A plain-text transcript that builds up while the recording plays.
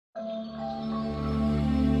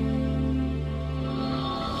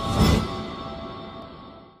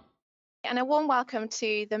and a warm welcome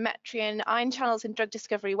to the Metrion Ion Channels in Drug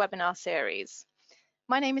Discovery webinar series.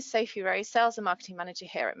 My name is Sophie Rose, Sales and Marketing Manager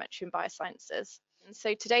here at Metrion Biosciences. And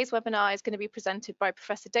so today's webinar is going to be presented by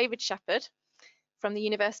Professor David Sheppard from the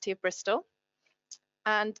University of Bristol.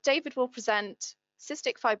 And David will present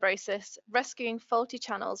Cystic Fibrosis, Rescuing Faulty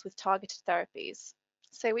Channels with Targeted Therapies.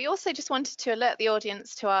 So we also just wanted to alert the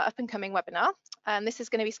audience to our up and coming webinar. And this is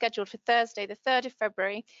going to be scheduled for Thursday, the 3rd of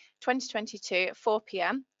February, 2022 at 4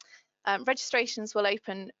 p.m. Registrations will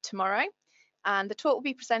open tomorrow, and the talk will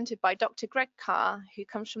be presented by Dr. Greg Carr, who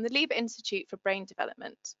comes from the Lieber Institute for Brain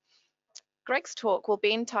Development. Greg's talk will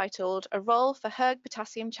be entitled A Role for hERG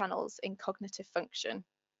Potassium Channels in Cognitive Function.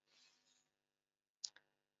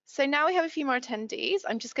 So now we have a few more attendees.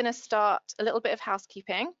 I'm just going to start a little bit of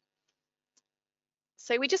housekeeping.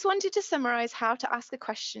 So we just wanted to summarize how to ask a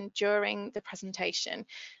question during the presentation.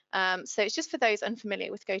 So it's just for those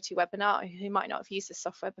unfamiliar with GoToWebinar who might not have used this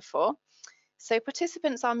software before. So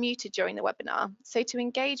participants are muted during the webinar. So to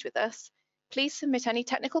engage with us, please submit any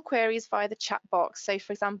technical queries via the chat box. So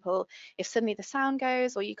for example, if suddenly the sound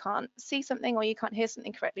goes, or you can't see something, or you can't hear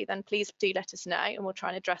something correctly, then please do let us know and we'll try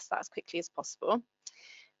and address that as quickly as possible.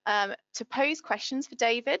 To pose questions for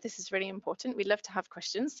David, this is really important. We'd love to have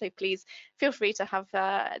questions, so please feel free to have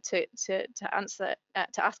to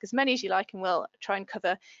ask as many as you like, and we'll try and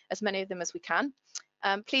cover as many of them as we can.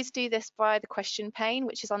 Please do this via the question pane,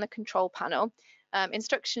 which is on the control panel.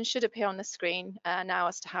 Instructions should appear on the screen now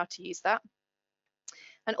as to how to use that.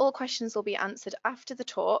 And all questions will be answered after the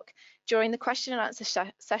talk during the question and answer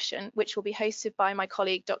session, which will be hosted by my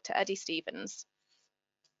colleague, Dr. Eddie Stevens.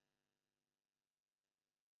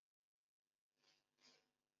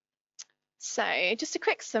 So just a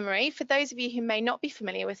quick summary for those of you who may not be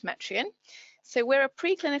familiar with Metrion. So we're a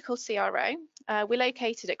preclinical CRO. We're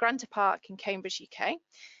located at Granta Park in Cambridge, UK,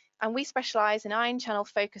 and we specialise in ion channel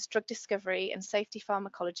focused drug discovery and safety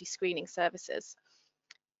pharmacology screening services.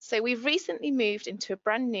 So we've recently moved into a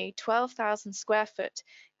brand new 12,000 square foot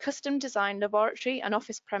custom designed laboratory and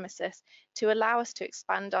office premises to allow us to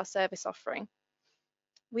expand our service offering.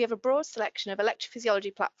 We have a broad selection of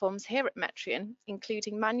electrophysiology platforms here at Metrion,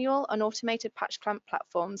 including manual and automated patch clamp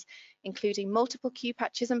platforms, including multiple Q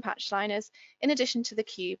patches and patch liners, in addition to the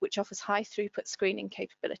Cube, which offers high throughput screening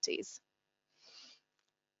capabilities.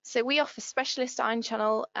 So we offer specialist ion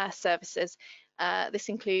channel services. This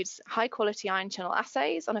includes high quality ion channel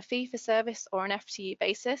assays on a fee for service or an FTE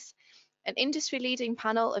basis, an industry leading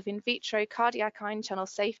panel of in vitro cardiac ion channel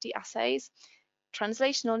safety assays,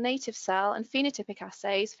 translational native cell and phenotypic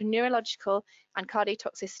assays for neurological and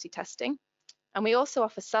cardiotoxicity testing. And we also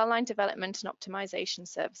offer cell line development and optimization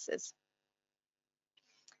services.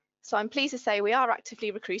 So I'm pleased to say we are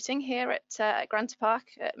actively recruiting here at Granta Park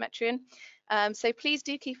at Metrion. So please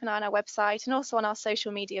do keep an eye on our website and also on our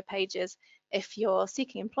social media pages if you're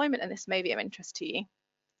seeking employment and this may be of interest to you.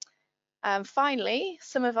 Finally,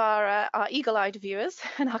 some of our eagle-eyed viewers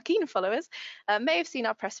and our keen followers may have seen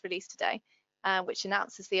our press release today, which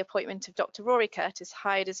announces the appointment of Dr. Rory Curtis,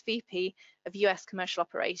 hired as VP of US Commercial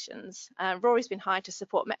Operations. Rory's been hired to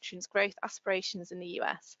support Metrion's growth aspirations in the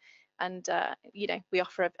US, and you know, we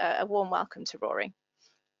offer a warm welcome to Rory.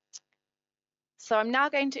 So I'm now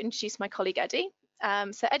going to introduce my colleague Eddie.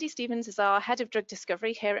 So Eddie Stevens is our Head of Drug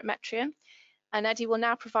Discovery here at Metrion, and Eddie will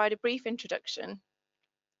now provide a brief introduction.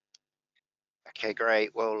 Okay,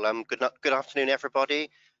 great. Well, good afternoon,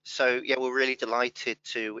 everybody. So yeah, we're really delighted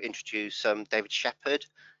to introduce David Sheppard.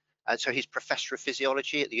 So he's Professor of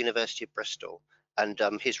Physiology at the University of Bristol, and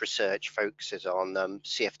his research focuses on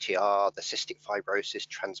CFTR, the Cystic Fibrosis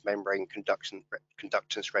Transmembrane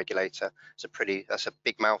Conductance Regulator. That's a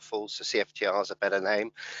big mouthful, so CFTR is a better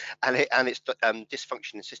name, and it's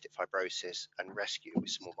dysfunction in cystic fibrosis and rescue with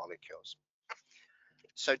small molecules.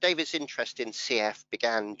 So David's interest in CF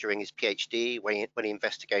began during his PhD when he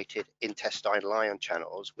investigated intestinal ion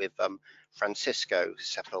channels with Francisco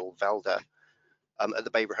Sepulveda at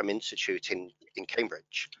the Babraham Institute in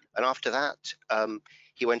Cambridge. And after that,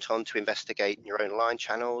 he went on to investigate neuronal ion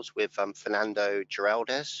channels with Fernando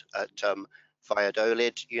Geraldes at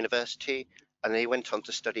Valladolid University, and then he went on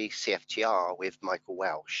to study CFTR with Michael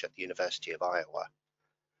Welsh at the University of Iowa.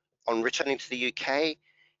 On returning to the UK,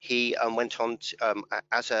 he went on to,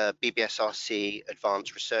 as a BBSRC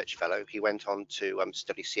Advanced Research Fellow, he went on to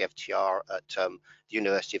study CFTR at the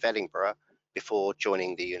University of Edinburgh before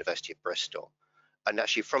joining the University of Bristol. And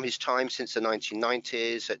actually from his time since the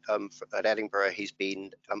 1990s at Edinburgh, he's been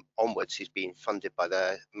onwards, he's been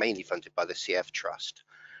mainly funded by the CF Trust,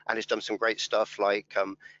 and has done some great stuff like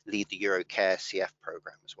lead the Eurocare CF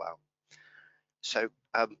program as well. So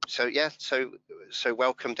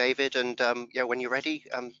welcome, David, and yeah, when you're ready,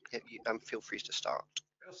 feel free to start.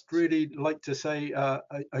 Just really like to say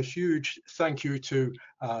a huge thank you to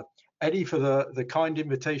Eddie for the kind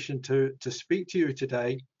invitation to speak to you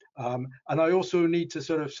today. And I also need to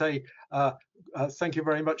sort of say thank you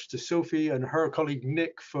very much to Sophie and her colleague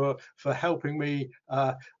Nick for helping me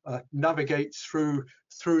navigate through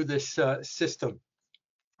this system.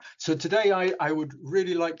 So today I would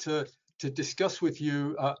really like to discuss with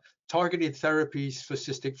you targeted therapies for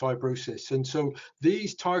cystic fibrosis. And so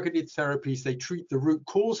these targeted therapies, they treat the root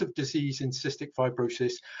cause of disease in cystic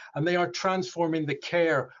fibrosis, and they are transforming the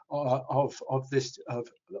care of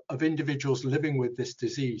individuals living with this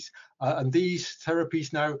disease. And these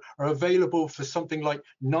therapies now are available for something like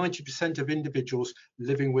 90% of individuals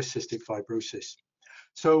living with cystic fibrosis.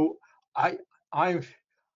 So I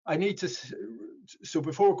need to, so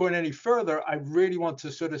before going any further, I really want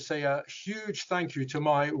to sort of say a huge thank you to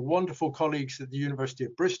my wonderful colleagues at the University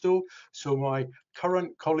of Bristol. So my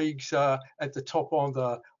current colleagues at the top on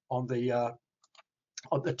the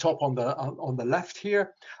left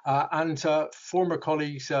here, and former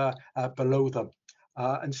colleagues below them.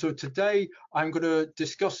 And so today I'm going to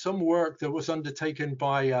discuss some work that was undertaken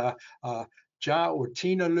by Jia or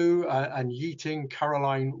Tina Lu and Yiting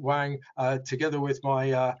Caroline Wang, together with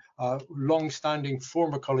my long-standing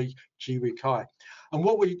former colleague Jiwei Kai. And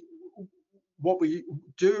what we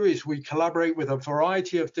do is we collaborate with a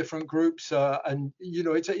variety of different groups, and you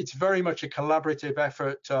know, it's very much a collaborative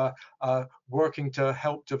effort working to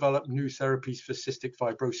help develop new therapies for cystic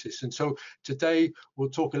fibrosis. And so today we'll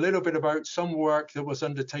talk a little bit about some work that was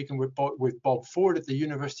undertaken with Bob Ford at the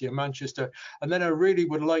University of Manchester, and then I really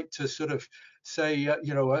would like to sort of say,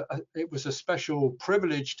 you know, it was a special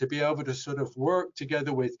privilege to be able to sort of work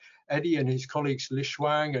together with Eddie and his colleagues Li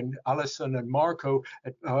Shuang and Alison and Marco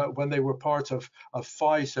when they were part of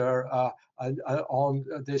Pfizer on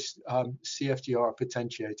this CFTR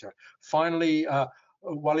potentiator. Finally,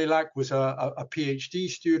 Walilak was a PhD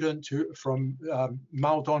student from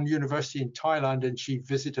Maldon University in Thailand, and she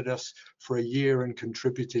visited us for a year and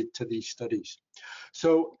contributed to these studies.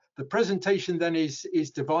 So the presentation then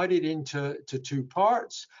is divided into two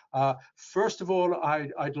parts. First of all,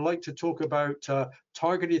 I'd like to talk about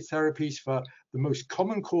targeted therapies for the most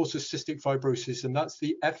common cause of cystic fibrosis, and that's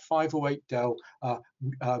the F508del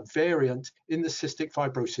variant in the cystic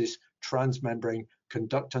fibrosis transmembrane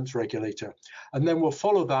conductance regulator. And then we'll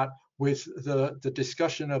follow that with the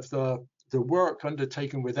discussion of the work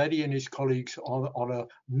undertaken with Eddie and his colleagues on a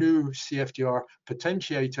new CFTR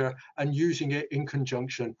potentiator and using it in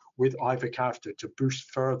conjunction with ivacaftor to boost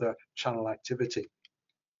further channel activity.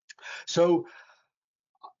 So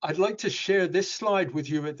I'd like to share this slide with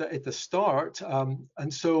you at the start.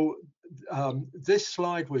 And so this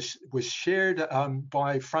slide was shared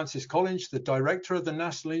by Francis Collins, the director of the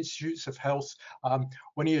National Institutes of Health,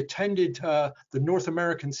 when he attended the North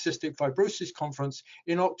American Cystic Fibrosis Conference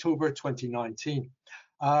in October 2019.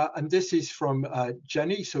 And this is from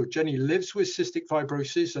Jenny. So Jenny lives with cystic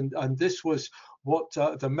fibrosis, and this was what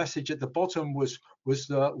the message at the bottom was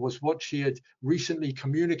what she had recently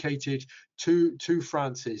communicated to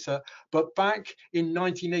Francis. But back in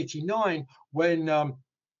 1989,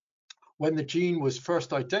 when the gene was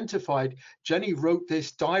first identified, Jenny wrote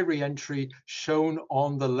this diary entry shown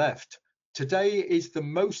on the left. Today is the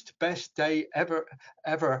most best day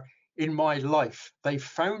ever in my life. They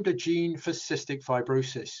found a gene for cystic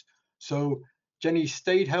fibrosis. So Jenny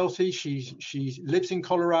stayed healthy. She lives in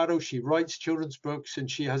Colorado. She writes children's books, and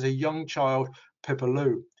she has a young child, Pippa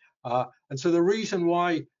Lou. And so the reason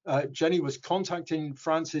why Jenny was contacting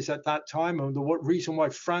Francis at that time, and the reason why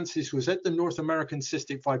Francis was at the North American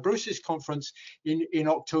Cystic Fibrosis Conference in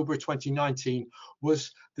October 2019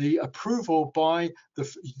 was the approval by the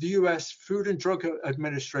US Food and Drug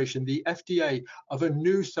Administration, the FDA, of a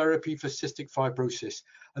new therapy for cystic fibrosis.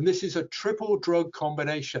 And this is a triple drug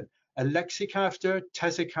combination: elexacaftor,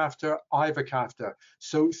 tezacaftor, ivacaftor.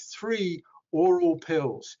 So 3 oral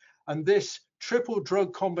pills. And this triple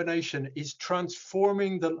drug combination is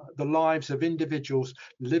transforming the lives of individuals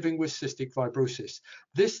living with cystic fibrosis.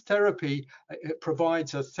 This therapy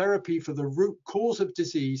provides a therapy for the root cause of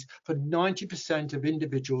disease for 90% of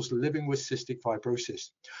individuals living with cystic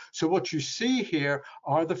fibrosis. So what you see here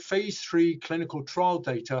are the phase 3 clinical trial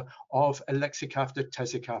data of elexacaftor,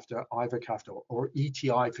 tezacaftor, ivacaftor, or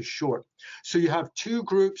ETI for short. So you have 2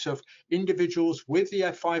 groups of individuals with the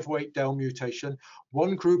F508del mutation.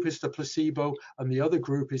 One group is the placebo, placebo, and the other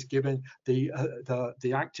group is given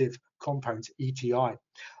the active compounds, ETI.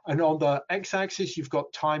 And on the x-axis, you've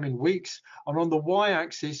got time in weeks, and on the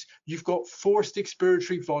y-axis, you've got forced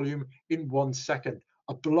expiratory volume in 1 second,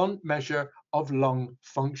 a blunt measure of lung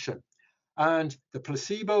function. And the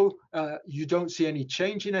placebo, you don't see any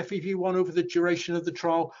change in FEV1 over the duration of the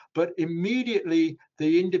trial, but immediately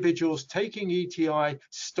the individuals taking ETI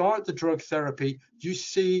start the drug therapy, you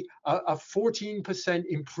see a 14%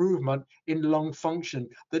 improvement in lung function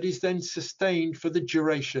that is then sustained for the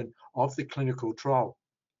duration of the clinical trial.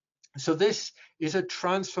 So this is a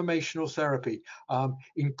transformational therapy.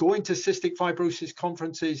 In going to cystic fibrosis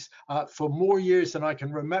conferences for more years than I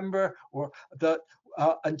can remember, or that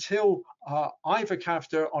until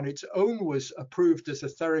ivacaftor on its own was approved as a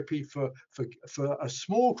therapy for a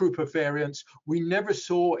small group of variants, we never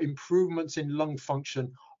saw improvements in lung function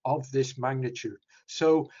of this magnitude.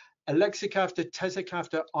 So elexacaftor,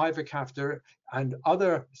 tezacaftor, ivacaftor, and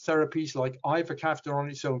other therapies like ivacaftor on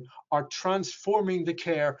its own are transforming the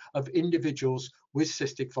care of individuals with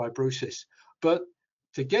cystic fibrosis. But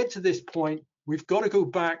to get to this point, we've got to go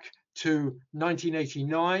back to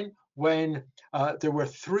 1989, when there were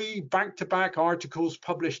 3 back-to-back articles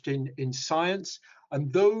published in Science,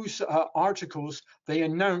 and those articles, they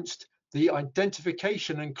announced the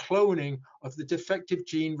identification and cloning of the defective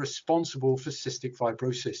gene responsible for cystic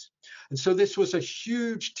fibrosis. And so this was a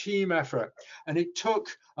huge team effort, and it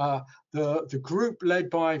took the group led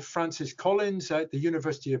by Francis Collins at the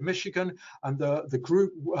University of Michigan, and the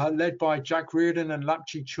group led by Jack Reardon and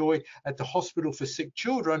Lapchi Choi at the Hospital for Sick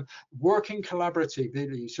Children, working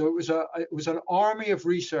collaboratively. So it was an army of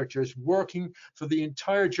researchers working for the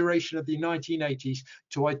entire duration of the 1980s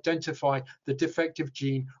to identify the defective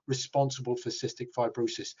gene responsible for cystic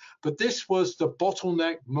fibrosis. But this was the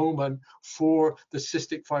bottleneck moment for the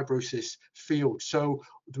cystic fibrosis field. So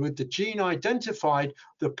with the gene identified,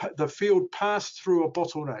 the field passed through a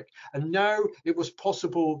bottleneck, and now it was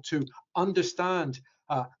possible to understand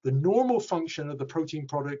the normal function of the protein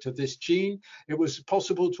product of this gene. It was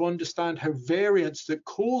possible to understand how variants that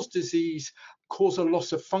cause disease cause a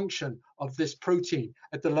loss of function of this protein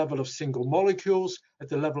at the level of single molecules, at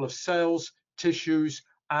the level of cells, tissues,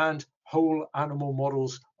 and whole animal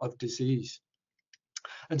models of disease.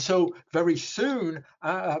 And so very soon,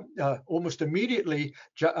 almost immediately,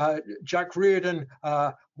 Jack Reardon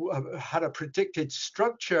had a predicted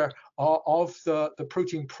structure of the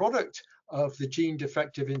protein product of the gene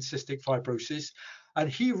defective in cystic fibrosis. And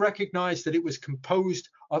he recognized that it was composed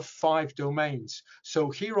of 5 domains. So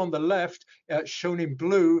here on the left, shown in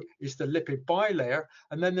blue, is the lipid bilayer.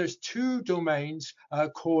 And then there's 2 domains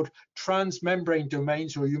called transmembrane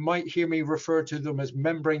domains, or you might hear me refer to them as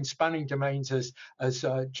membrane spanning domains, as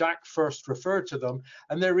Jack first referred to them.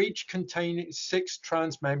 And they're each containing 6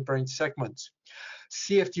 transmembrane segments.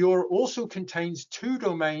 CFTR also contains 2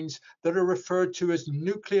 domains that are referred to as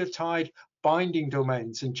nucleotide binding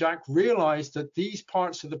domains, and Jack realized that these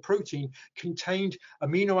parts of the protein contained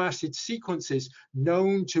amino acid sequences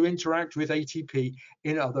known to interact with ATP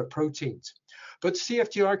in other proteins. But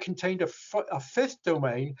CFTR contained a 5th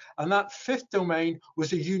domain, and that 5th domain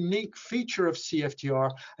was a unique feature of CFTR,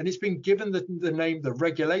 and it's been given the name the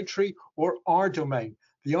regulatory or R domain.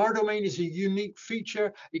 The R domain is a unique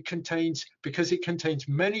feature. Because it contains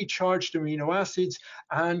many charged amino acids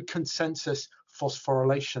and consensus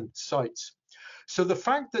phosphorylation sites. So the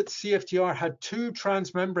fact that CFTR had 2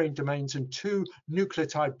 transmembrane domains and 2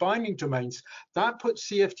 nucleotide binding domains, that puts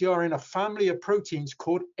CFTR in a family of proteins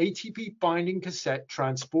called ATP binding cassette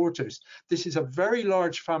transporters. This is a very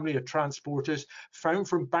large family of transporters found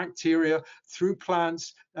from bacteria through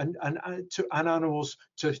plants and animals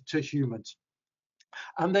to humans.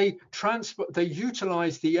 And they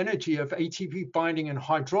utilize the energy of ATP binding and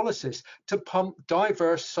hydrolysis to pump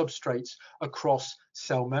diverse substrates across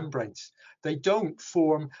cell membranes. They don't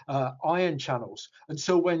form ion channels. And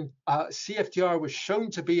so when CFTR was shown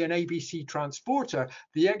to be an ABC transporter,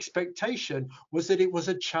 the expectation was that it was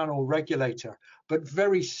a channel regulator. But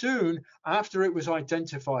very soon after it was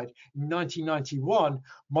identified in 1991,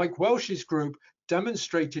 Mike Welsh's group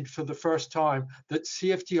demonstrated for the first time that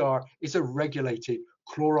CFTR is a regulated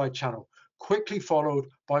chloride channel, quickly followed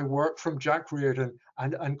by work from Jack Reardon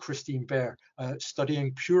and Christine Baer,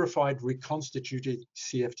 studying purified reconstituted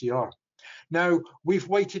CFTR. Now, we've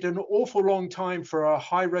waited an awful long time for a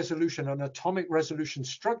high resolution, an atomic resolution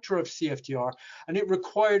structure of CFTR, and it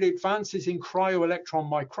required advances in cryo-electron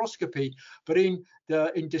microscopy. But in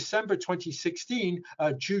December 2016,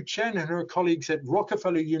 Ju Chen and her colleagues at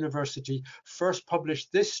Rockefeller University first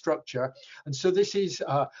published this structure. And so this is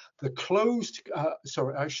the closed,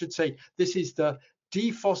 this is the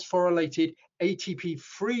dephosphorylated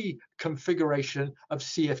ATP-free configuration of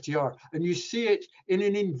CFTR. And you see it in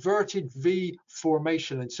an inverted V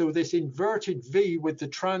formation. And so this inverted V with the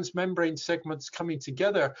transmembrane segments coming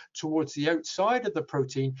together towards the outside of the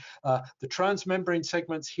protein, the transmembrane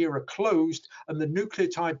segments here are closed and the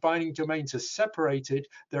nucleotide binding domains are separated.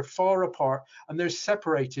 They're far apart and they're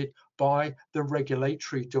separated by the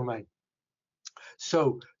regulatory domain.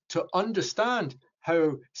 So to understand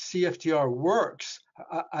how CFTR works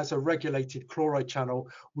as a regulated chloride channel,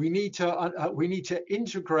 we need to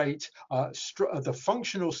integrate the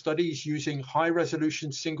functional studies using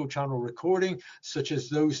high-resolution single-channel recording, such as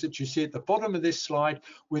those that you see at the bottom of this slide,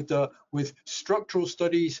 with structural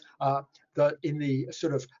studies that in the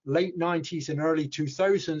sort of late 90s and early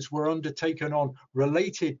 2000s were undertaken on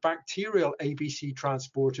related bacterial ABC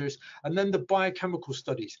transporters, and then the biochemical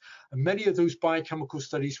studies. And many of those biochemical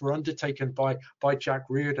studies were undertaken by Jack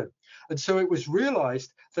Reardon. And so it was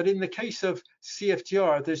realized that in the case of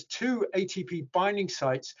CFTR, there's two ATP binding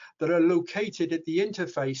sites that are located at the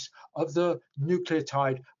interface of the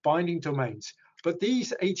nucleotide binding domains. But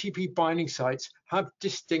these ATP binding sites have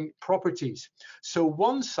distinct properties. So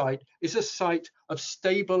one site is a site of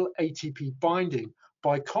stable ATP binding.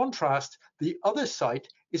 By contrast, the other site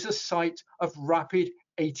is a site of rapid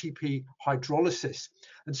ATP hydrolysis.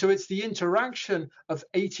 And so it's the interaction of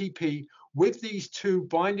ATP with these two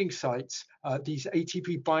binding sites, these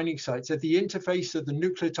ATP binding sites at the interface of the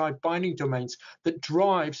nucleotide binding domains, that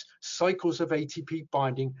drives cycles of ATP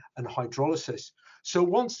binding and hydrolysis. So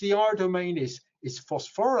once the R domain is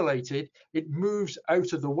phosphorylated, it moves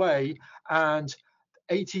out of the way, and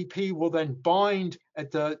ATP will then bind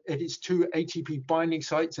at its two ATP binding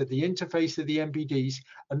sites at the interface of the MBDs,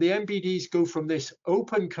 and the MBDs go from this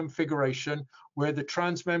open configuration where the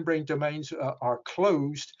transmembrane domains are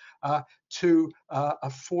closed to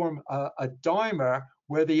form a dimer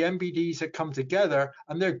where the MBDs are come together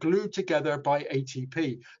and they're glued together by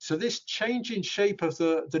ATP. So this change in shape of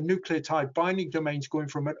the nucleotide binding domains going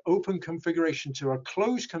from an open configuration to a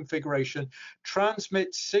closed configuration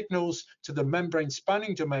transmits signals to the membrane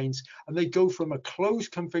spanning domains, and they go from a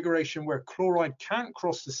closed configuration where chloride can't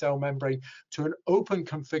cross the cell membrane to an open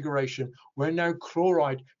configuration where now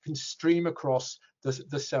chloride can stream across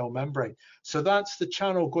the cell membrane. So that's the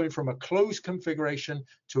channel going from a closed configuration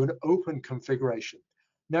to an open configuration.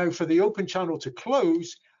 Now, for the open channel to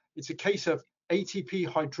close, it's a case of ATP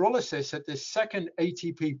hydrolysis at this second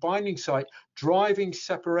ATP binding site, driving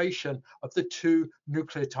separation of the two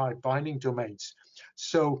nucleotide binding domains.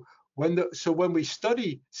 So when we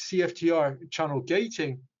study CFTR channel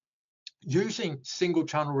gating using single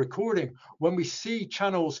channel recording, when we see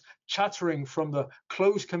channels chattering from the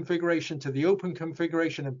closed configuration to the open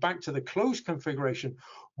configuration and back to the closed configuration,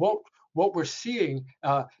 what we're seeing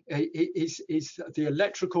is the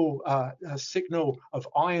electrical signal of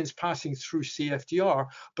ions passing through CFTR,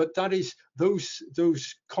 but that is those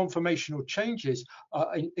conformational changes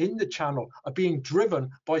in the channel are being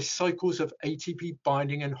driven by cycles of ATP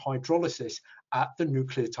binding and hydrolysis at the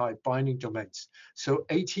nucleotide binding domains. So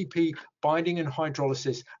ATP binding and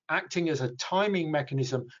hydrolysis acting as a timing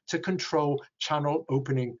mechanism to control channel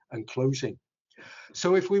opening and closing.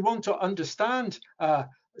 So if we want to understand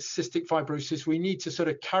cystic fibrosis, we need to sort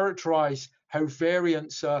of characterize how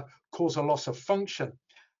variants cause a loss of function.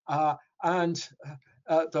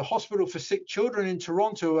 The Hospital for Sick Children in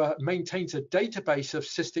Toronto maintains a database of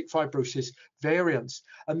cystic fibrosis variants,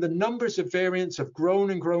 and the numbers of variants have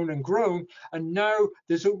grown and grown and grown, and now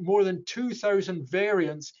there's more than 2,000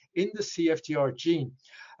 variants in the CFTR gene,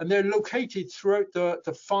 and they're located throughout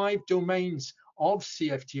the 5 domains of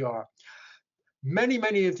CFTR.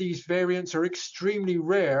 Many of these variants are extremely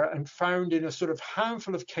rare and found in a sort of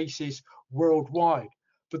handful of cases worldwide.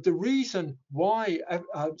 But the reason why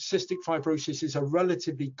cystic fibrosis is a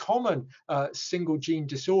relatively common single gene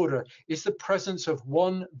disorder is the presence of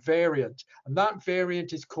one variant, and that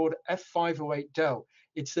variant is called F508del.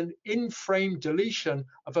 It's an in-frame deletion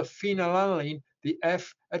of a phenylalanine, the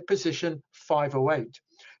F at position 508.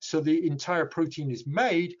 So the entire protein is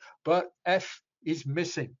made, but F is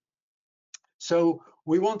missing. So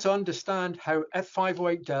we want to understand how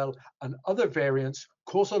F508del and other variants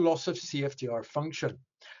cause a loss of CFTR function.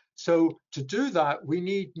 So to do that, we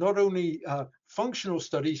need not only functional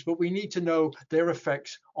studies, but we need to know their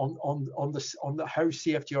effects on how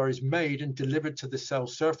CFTR is made and delivered to the cell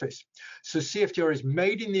surface. So CFTR is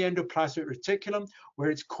made in the endoplasmic reticulum,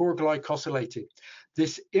 where it's core glycosylated.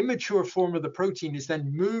 This immature form of the protein is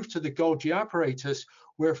then moved to the Golgi apparatus,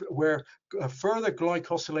 where further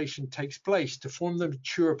glycosylation takes place to form the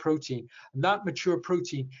mature protein. And that mature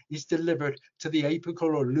protein is delivered to the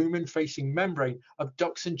apical or lumen-facing membrane of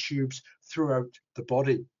ducts and tubes throughout the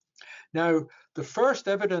body. Now, the first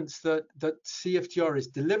evidence that CFTR is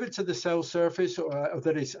delivered to the cell surface, or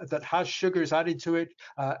that has sugars added to it,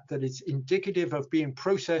 that is indicative of being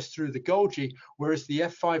processed through the Golgi, whereas the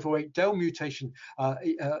F508del mutation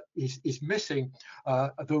is missing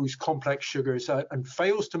those complex sugars and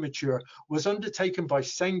fails to mature, was undertaken by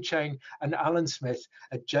Seng Cheng and Alan Smith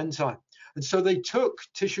at Genzyme. And so they took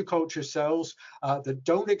tissue culture cells that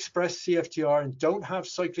don't express CFTR and don't have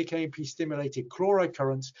cyclic AMP stimulated chloride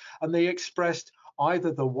currents, and they expressed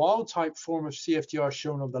either the wild type form of CFTR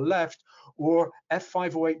shown on the left or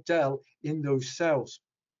F508del in those cells.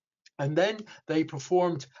 And then they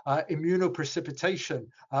performed immunoprecipitation.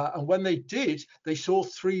 And when they did, they saw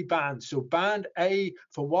 3 bands. So band A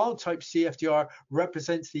for wild type CFTR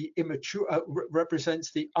represents the immature,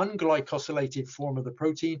 represents the unglycosylated form of the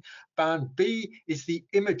protein. Band B is the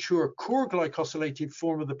immature core glycosylated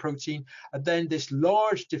form of the protein. And then this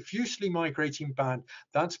large diffusely migrating band,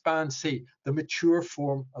 that's band C, the mature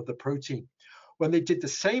form of the protein. When they did the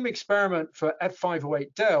same experiment for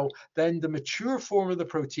F508del, then the mature form of the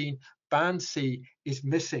protein, band C, is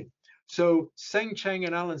missing. So Seng Cheng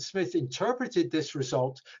and Alan Smith interpreted this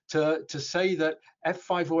result to say that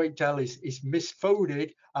F508del is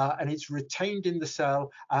misfolded and it's retained in the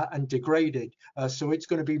cell and degraded. So it's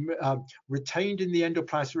going to be retained in the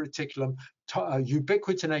endoplasmic reticulum,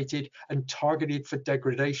 ubiquitinated and targeted for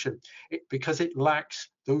degradation because it lacks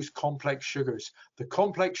those complex sugars. The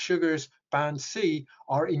complex sugars, band C,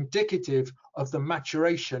 are indicative of the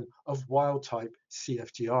maturation of wild type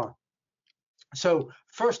CFTR. So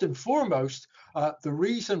first and foremost, the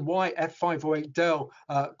reason why F508del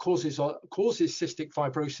causes cystic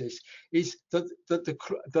fibrosis is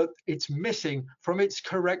that it's missing from its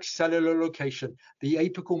correct cellular location, the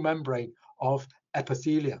apical membrane of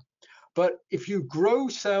epithelia. But if you grow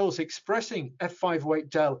cells expressing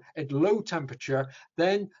F508del at low temperature,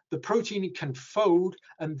 then the protein can fold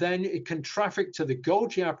and then it can traffic to the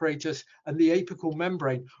Golgi apparatus and the apical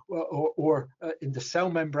membrane, or in the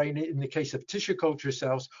cell membrane in the case of tissue culture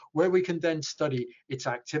cells, where we can then study its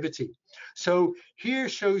activity. So here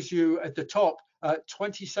shows you at the top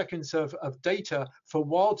 20 seconds of data for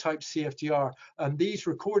wild type CFTR, and these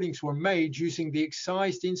recordings were made using the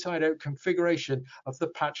excised inside-out configuration of the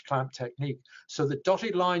patch clamp technique. So the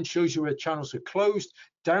dotted line shows you where channels are closed.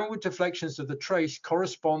 Downward deflections of the trace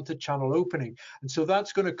correspond to channel opening, and so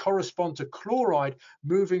that's going to correspond to chloride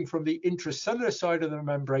moving from the intracellular side of the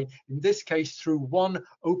membrane, in this case through one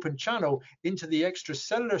open channel, into the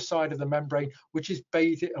extracellular side of the membrane, which is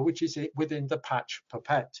within the patch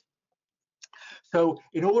pipette. So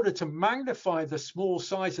in order to magnify the small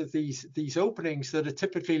size of these openings that are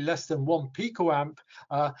typically less than 1 picoamp,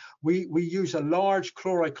 we use a large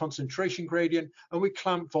chloride concentration gradient and we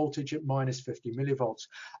clamp voltage at -50 millivolts.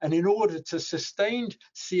 And in order to sustain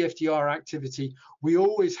CFTR activity, we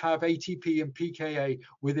always have ATP and pKa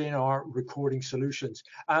within our recording solutions.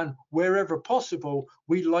 And wherever possible,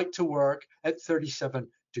 we like to work at 37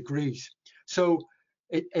 degrees. So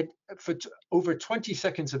for over 20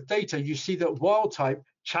 seconds of data, you see that wild type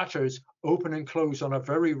chatters open and close on a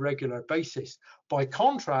very regular basis. By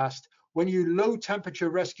contrast, when you low temperature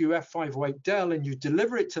rescue F508del and you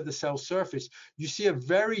deliver it to the cell surface, you see a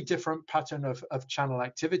very different pattern of channel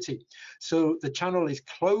activity. So the channel is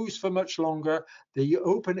closed for much longer,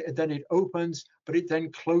 then it opens, but it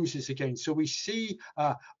then closes again. So we see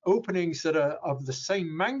openings that are of the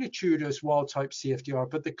same magnitude as wild type CFTR,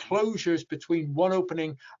 but the closures between one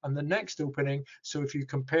opening and the next opening. So if you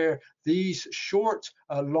compare these short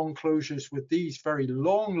long closures with these very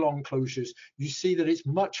long closures, you see that it's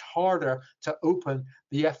much harder to open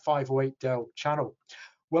the F508del channel.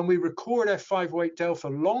 When we record F508del for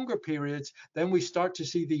longer periods, then we start to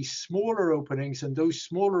see these smaller openings, and those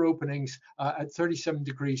smaller openings at 37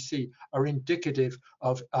 degrees C are indicative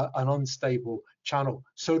of an unstable channel.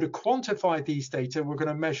 So to quantify these data, we're going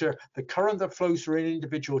to measure the current that flows through an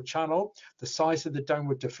individual channel, the size of the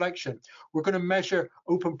downward deflection. We're going to measure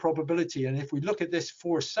open probability, and if we look at this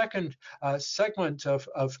 4-second segment of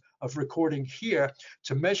recording here,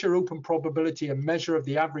 to measure open probability, a measure of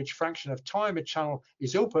the average fraction of time a channel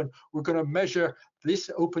is open, we're going to measure this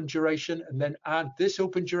open duration and then add this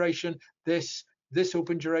open duration, this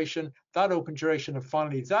open duration, that open duration, and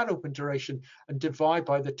finally that open duration, and divide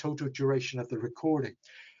by the total duration of the recording.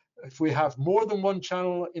 If we have more than one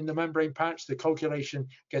channel in the membrane patch, the calculation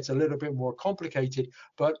gets a little bit more complicated,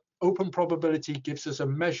 but open probability gives us a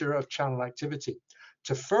measure of channel activity.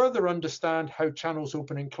 To further understand how channels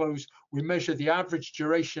open and close, we measure the average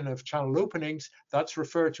duration of channel openings, that's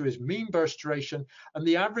referred to as mean burst duration, and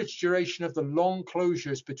the average duration of the long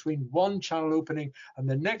closures between one channel opening and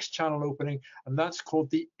the next channel opening, and that's called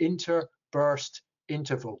the interburst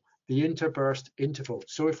interval. The interburst interval.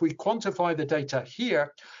 So if we quantify the data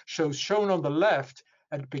here, shown on the left,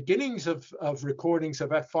 at beginnings of recordings of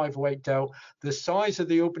F508del, the size of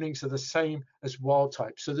the openings are the same as wild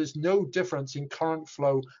type. So there's no difference in current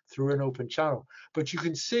flow through an open channel. But you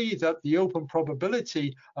can see that the open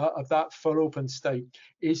probability of that full open state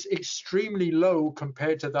is extremely low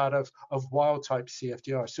compared to that of wild type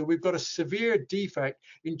CFTR. So we've got a severe defect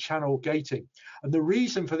in channel gating. And the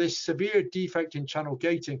reason for this severe defect in channel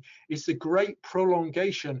gating is the great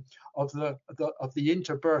prolongation of the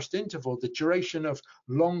interburst interval, the duration of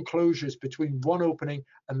long closures between one opening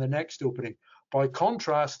and the next opening. By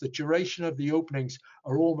contrast, the duration of the openings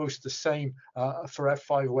are almost the same for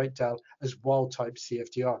F508del as wild type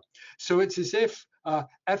CFTR. So it's as if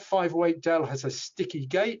F508del has a sticky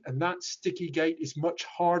gate, and that sticky gate is much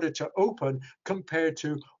harder to open compared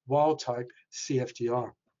to wild type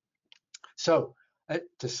CFTR. So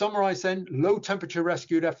to summarize then, low temperature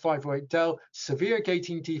rescued F508del, severe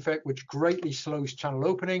gating defect which greatly slows channel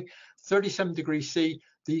opening, 37 degrees C.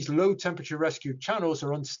 These low temperature rescued channels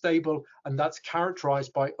are unstable, and that's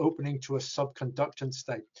characterized by opening to a subconductant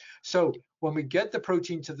state. So when we get the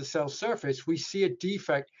protein to the cell surface, we see a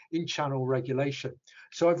defect in channel regulation.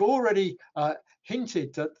 So I've already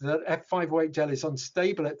hinted that F508del is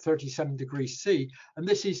unstable at 37 degrees C, and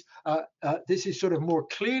this is sort of more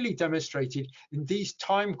clearly demonstrated in these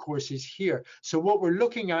time courses here. So what we're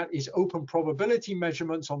looking at is open probability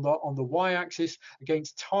measurements on the y-axis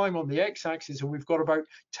against time on the x-axis, and we've got about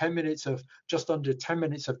 10 minutes of just under 10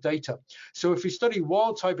 minutes of data. So if we study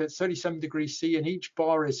wild type at 37 degrees C, and each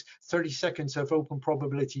bar is 30 seconds of open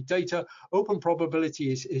probability data, open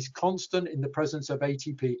probability is constant in the presence of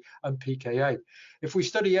ATP and pKa. If we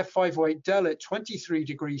study F508del at 23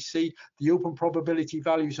 degrees C, the open probability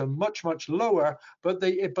values are much, much lower, but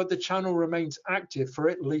the channel remains active for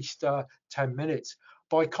at least 10 minutes.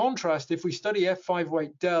 By contrast, if we study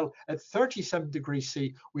F508del at 37 degrees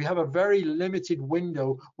C, we have a very limited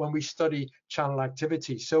window when we study channel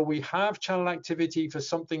activity. So we have channel activity for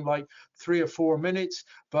something like 3 or 4 minutes,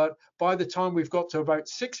 but by the time we've got to about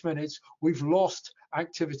 6 minutes, we've lost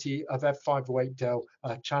activity of F508del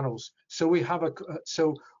channels. So we have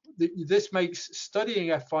this makes studying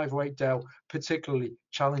F508del particularly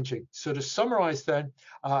challenging. So to summarize then,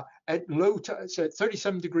 at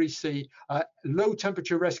 37 degrees C, low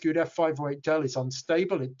temperature rescued F508del is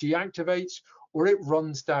unstable, it deactivates or it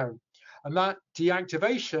runs down. And that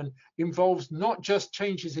deactivation involves not just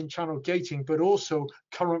changes in channel gating, but also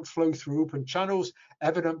current flow through open channels,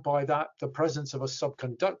 evident by the presence of a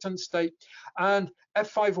subconductant state. And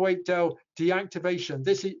F508del deactivation,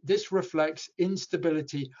 this reflects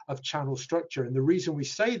instability of channel structure. And the reason we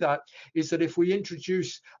say that is that if we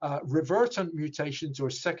introduce revertant mutations or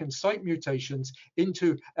second site mutations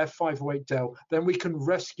into F508del, then we can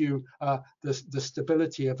rescue the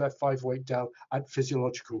stability of F508del at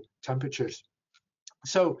physiological temperatures.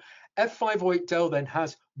 So F508del then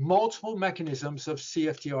has multiple mechanisms of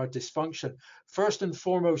CFTR dysfunction. First and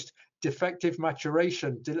foremost, defective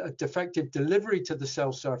maturation, defective delivery to the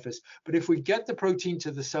cell surface. But if we get the protein to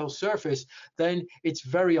the cell surface, then it's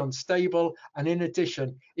very unstable, and in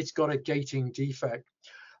addition, it's got a gating defect.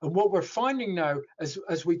 And what we're finding now,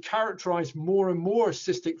 as we characterize more and more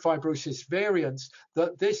cystic fibrosis variants,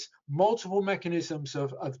 that this multiple mechanisms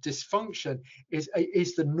of dysfunction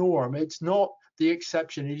is the norm. It's not the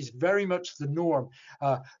exception. It is very much the norm.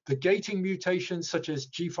 The gating mutations such as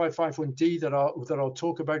G551D that I'll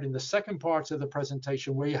talk about in the second part of the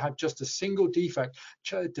presentation, where you have just a single defect,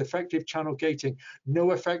 defective channel gating,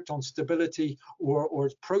 no effect on stability or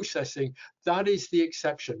processing, that is the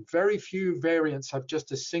exception. Very few variants have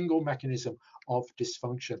just a single mechanism of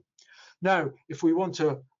dysfunction. Now, if we want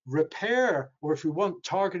to repair, or if we want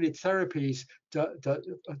targeted therapies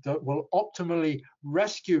that will optimally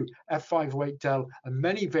rescue F508del and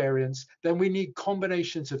many variants, then we need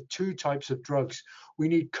combinations of two types of drugs. We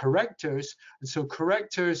need correctors, and so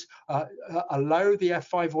correctors allow the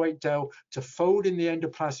F508del to fold in the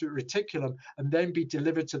endoplasmic reticulum and then be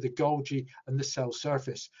delivered to the Golgi and the cell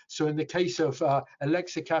surface. So in the case of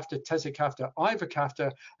elexacaftor, tezacaftor,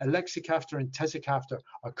 ivacaftor, elexacaftor and tezacaftor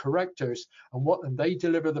are correctors, and they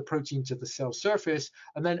deliver the protein to the cell surface,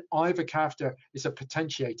 and then ivacaftor is a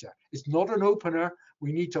potentiator. It's not an opener.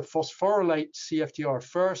 We need to phosphorylate CFTR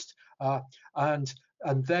first,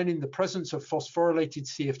 and then in the presence of phosphorylated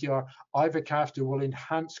CFTR, ivacaftor will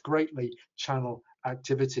enhance greatly channel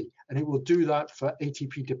activity, and it will do that for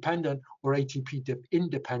ATP dependent or ATP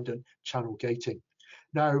independent channel gating.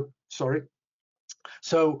 Now,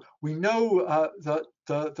 so we know that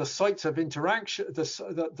the sites of interaction,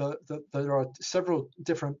 there are several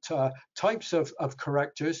different types of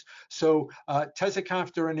correctors. So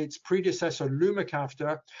tezacaftor and its predecessor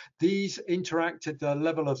lumacaftor, these interact at the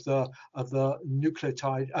level of the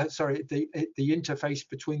nucleotide, the interface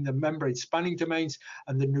between the membrane spanning domains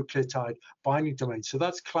and the nucleotide binding domain. So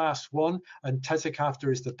that's class 1, and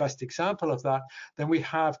tezacaftor is the best example of that. Then we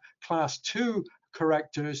have class 2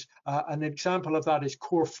 correctors. An example of that is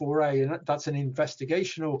Core4A, and that's an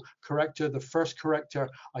investigational corrector, the first corrector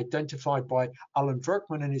identified by Alan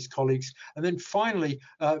Verkman and his colleagues. And then finally,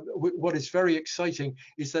 what is very exciting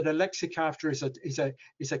is that elexacaftor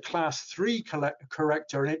is a class 3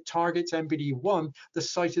 corrector, and it targets MBD1, the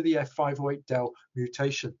site of the F508del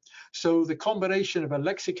mutation. So the combination of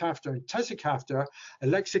elexacaftor and tezacaftor,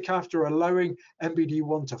 elexacaftor allowing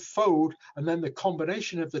MBD1 to fold, and then the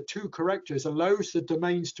combination of the two correctors allows the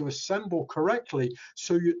domains to assemble correctly,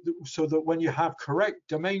 so that when you have correct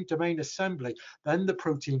domain assembly, then the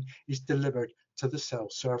protein is delivered to the cell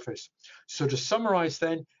surface. So to summarize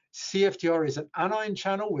then, CFTR is an anion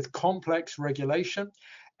channel with complex regulation.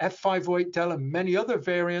 F508del and many other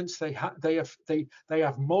variants, they have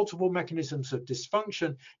multiple mechanisms of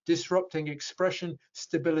dysfunction, disrupting expression,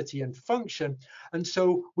 stability, and function. And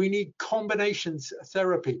so we need combinations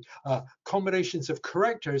therapy, combinations of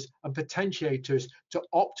correctors and potentiators to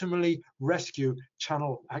optimally rescue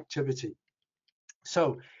channel activity.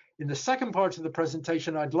 So in the second part of the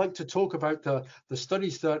presentation, I'd like to talk about the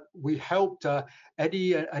studies that we helped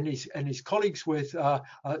Eddie and his colleagues with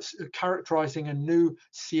characterizing a new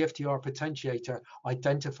CFTR potentiator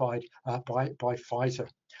identified by Pfizer.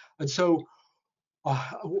 And so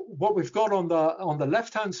what we've got on the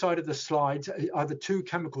left-hand side of the slide are the two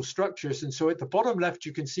chemical structures. And so at the bottom left,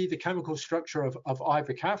 you can see the chemical structure of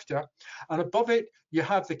ivacaftor, and above it, you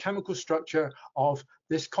have the chemical structure of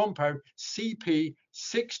this compound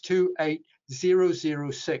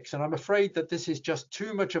CP628006. And I'm afraid that this is just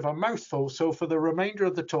too much of a mouthful. So for the remainder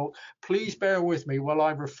of the talk, please bear with me while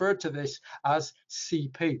I refer to this as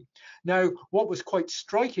CP. Now, what was quite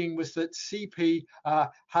striking was that CP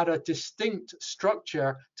had a distinct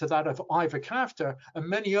structure to that of ivacaftor and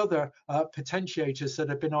many other potentiators that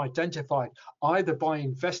have been identified either by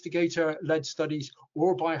investigator-led studies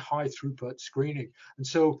or by high throughput screening. And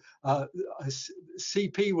so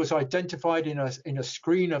CP was identified in a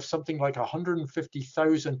screen of something like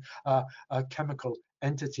 150,000 chemical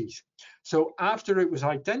entities. So after it was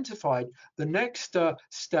identified, the next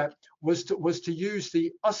step was to use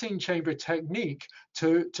the Ussing chamber technique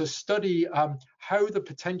to study how the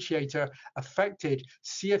potentiator affected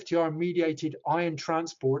CFTR-mediated ion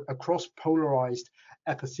transport across polarized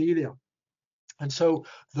epithelium. And so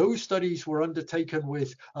those studies were undertaken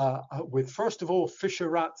with first of all, Fischer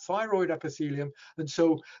rat thyroid epithelium. And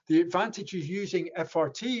so the advantage of using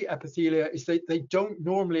FRT epithelia is they don't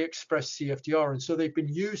normally express CFTR. And so they've been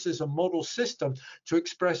used as a model system to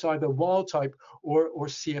express either wild type or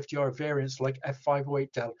CFTR variants like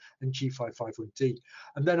F508del and G551D.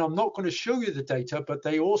 And then I'm not going to show you the data, but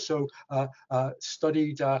they also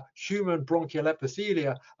studied human bronchial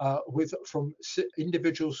epithelia from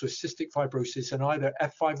individuals with cystic fibrosis and either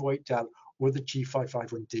F508del or the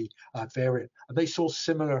G551D variant, and they saw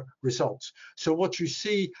similar results. So what you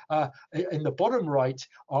see in the bottom right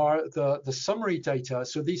are the summary data.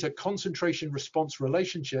 So these are concentration response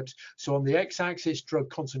relationships. So on the x-axis, drug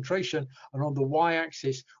concentration, and on the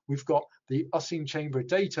y-axis, we've got the Ussing chamber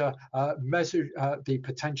data measured the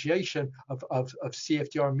potentiation of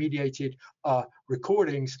CFTR-mediated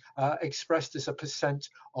recordings expressed as a percent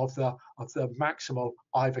of the maximal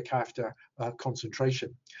ivacaftor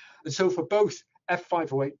concentration. And so for both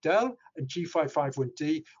F508del and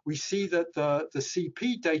G551D, we see that the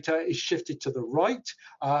CP data is shifted to the right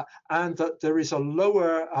and that there is a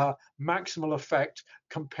lower maximal effect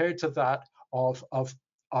compared to that of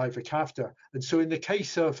ivacaftor. And so in the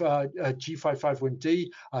case of G551D,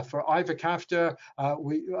 for ivacaftor,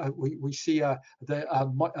 we see the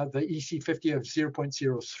EC50 of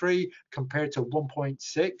 0.03 compared to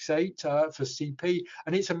 1.68 for CP,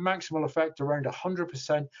 and it's a maximal effect around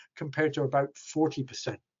 100% compared to about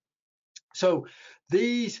 40%. So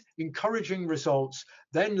these encouraging results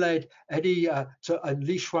then led Eddie and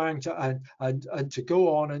Li Shuang to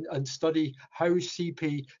go on and study how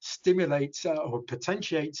CP stimulates or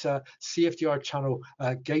potentiates CFTR channel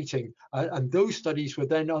gating. And those studies were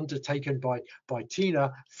then undertaken by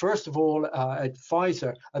Tina, first of all at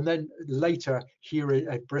Pfizer, and then later here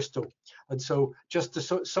at Bristol. And so just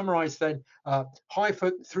to summarize then, high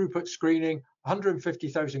throughput screening,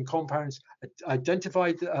 150,000 compounds,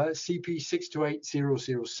 identified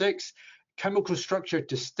CP628006, chemical structure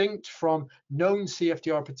distinct from known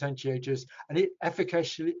CFTR potentiators, and it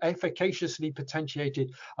efficaciously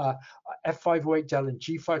potentiated F508del and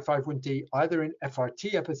G551D either in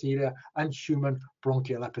FRT epithelia and human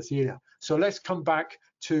bronchial epithelia. So let's come back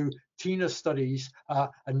to Tina's studies,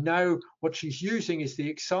 and now what she's using is the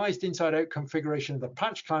excised inside-out configuration of the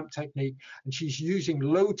patch clamp technique, and she's using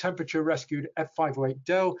low temperature rescued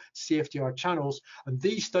F508del CFTR channels, and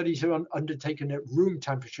these studies are undertaken at room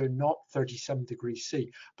temperature, not 37 degrees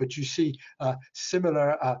C, but you see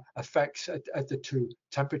similar effects at the two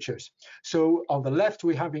temperatures. So on the left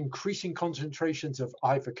we have increasing concentrations of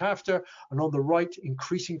ivacaftor, and on the right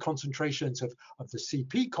increasing concentrations of the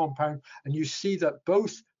CP compound, and you see that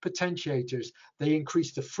both potentiators, they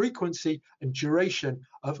increase the frequency and duration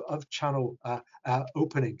of channel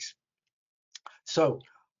openings. So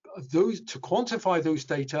to quantify those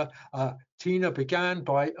data, Tina began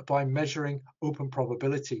by measuring open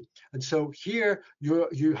probability. And so here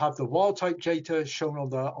you have the wild type data shown on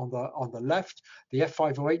the left, the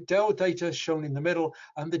F508del data shown in the middle,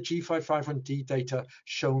 and the G551D data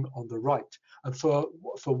shown on the right. And for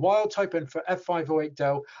wild type and for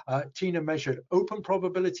F508del, Tina measured open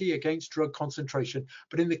probability against drug concentration.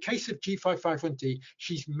 But in the case of G551D,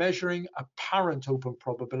 she's measuring apparent open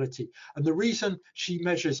probability. And the reason she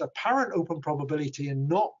measures apparent open probability and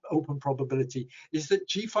not open probability is that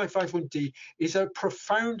G551D is a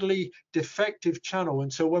profoundly defective channel.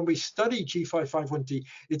 And so when we study G551D,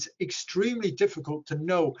 it's extremely difficult to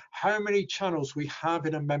know how many channels we have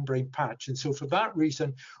in a membrane patch. And so for that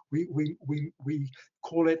reason, we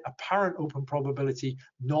call it apparent open probability,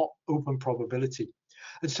 not open probability.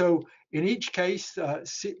 And so in each case, the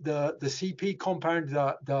CP compound,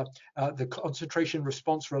 the concentration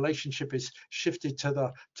response relationship is shifted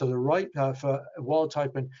to the right for wild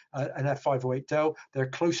type and F508del. They're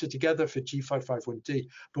closer together for G551D.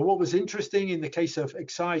 But what was interesting in the case of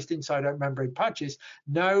excised inside out membrane patches,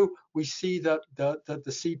 now we see that the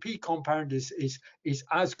CP compound is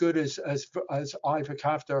as good as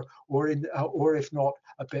ivacaftor, or if not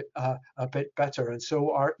a bit better. And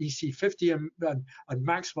so our EC50 and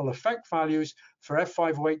maximal effect values for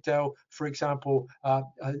F508del, for example,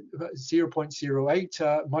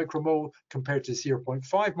 0.08 micromole compared to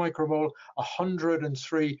 0.5 micromole,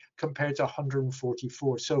 103 compared to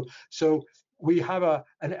 144. So we have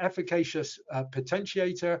an efficacious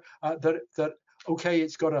potentiator that okay,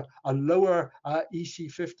 it's got a lower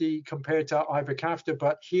EC50 compared to ivacaftor,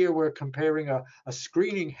 but here we're comparing a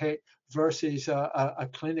screening hit versus a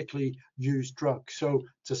clinically used drug. So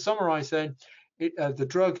to summarize then, the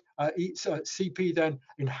drug CP then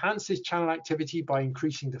enhances channel activity by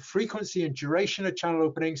increasing the frequency and duration of channel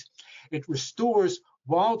openings. It restores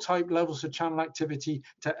wild type levels of channel activity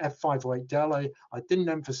to F508del. I didn't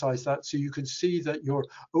emphasize that, so you can see that your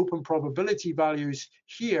open probability values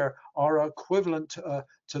here are equivalent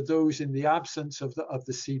to those in the absence of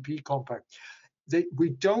the CP compound. We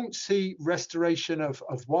don't see restoration of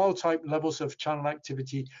wild type levels of channel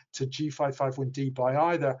activity to G551D by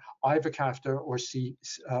either ivacaftor or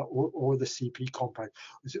the CP compound.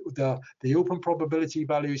 The open probability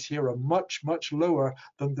values here are much lower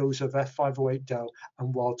than those of F508del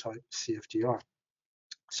and wild type CFTR.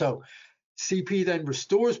 So CP then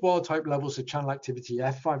restores wild type levels of channel activity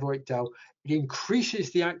F508del. It increases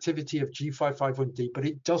the activity of G551D, but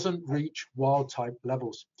it doesn't reach wild type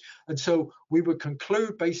levels. And so we would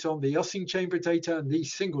conclude, based on the Ussing chamber data and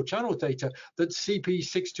these single channel data, that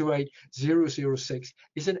CP628006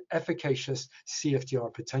 is an efficacious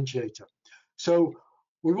CFTR potentiator. So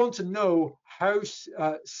we want to know how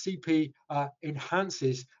CP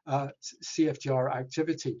enhances CFTR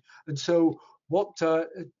activity. And so what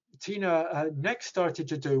Tina next started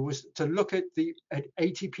to do was to look at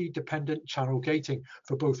ATP-dependent channel gating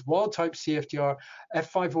for both wild-type CFTR,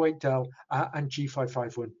 F508del, and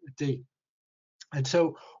G551D. And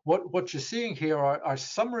so what you're seeing here are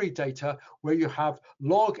summary data where you have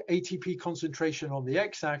log ATP concentration on the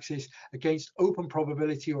x-axis against open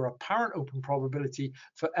probability or apparent open probability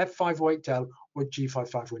for F508del or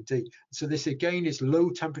G551D. So this again is low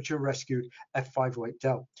temperature rescued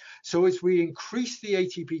F508del. So as we increase the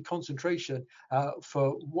ATP concentration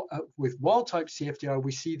with wild type CFTR,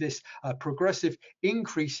 we see this progressive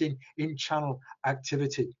increase in channel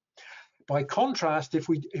activity. By contrast, if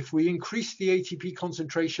we increase the ATP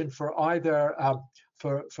concentration for either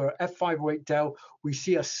for F508del, we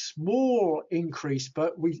see a small increase,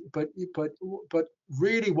 but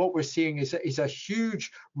really what we're seeing is a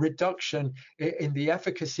huge reduction in the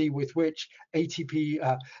efficacy with which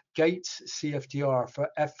ATP gates CFTR for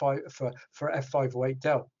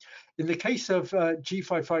F508del. In the case of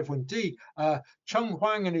G551D, Chung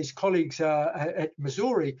Huang and his colleagues at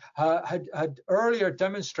Missouri had earlier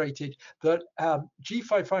demonstrated that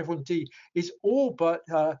G551D is all but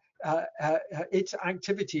its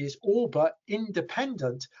activity is all but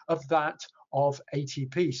independent of that of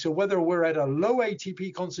ATP. So whether we're at a low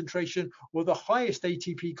ATP concentration or the highest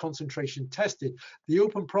ATP concentration tested, the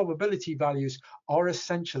open probability values are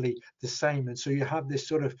essentially the same. And so you have this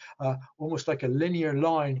sort of almost like a linear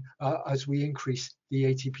line as we increase the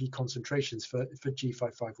ATP concentrations for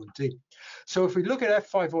G551D. So if we look at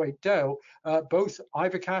F508del, both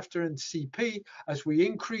ivacaftor and CP, as we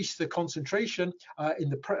increase the concentration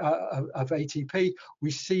of ATP,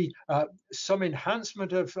 we see some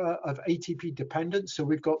enhancement of ATP dependence. So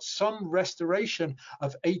we've got some restoration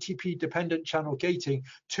of ATP dependent channel gating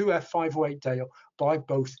to F508del by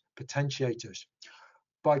both potentiators.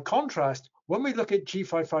 By contrast, when we look at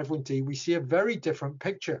G551D, we see a very different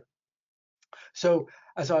picture. So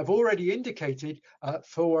as I've already indicated,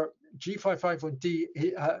 for G551D,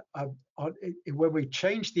 when we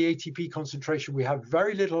change the ATP concentration, we have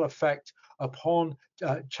very little effect upon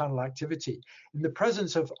channel activity. In the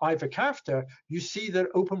presence of ivacaftor, you see that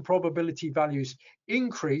open probability values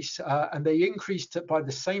increase, and they increase by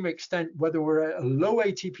the same extent whether we're at a low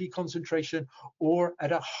ATP concentration or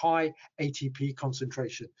at a high ATP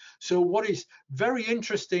concentration. So what is very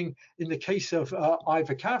interesting in the case of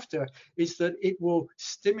ivacaftor is that it will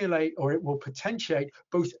stimulate, or it will potentiate,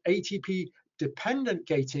 both ATP dependent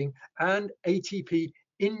gating and ATP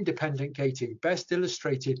independent gating, best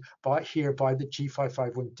illustrated by the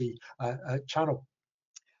G551D channel.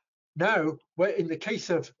 Now, in the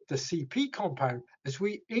case of the CP compound, as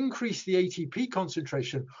we increase the ATP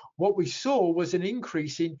concentration, what we saw was an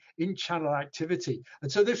increase in channel activity.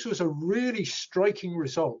 And so this was a really striking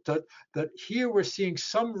result, that here we're seeing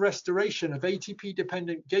some restoration of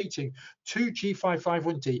ATP-dependent gating to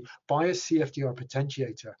G551D by a CFTR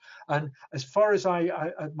potentiator. And as far as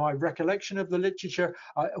my recollection of the literature,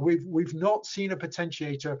 we've not seen a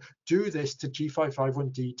potentiator do this to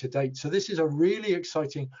G551D to date. So this is a really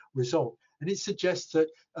exciting result. And it suggests that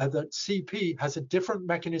CP has a different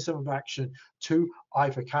mechanism of action to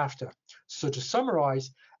ivacaftor. So to summarize,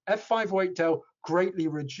 F508del greatly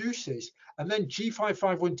reduces, and then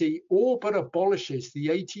G551D all but abolishes the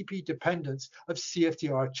ATP dependence of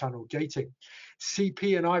CFTR channel gating.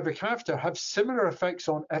 CP and ivacaftor have similar effects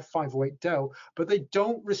on F508del, but they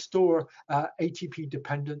don't restore ATP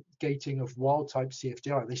dependent gating of wild type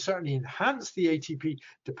CFTR. They certainly enhance the ATP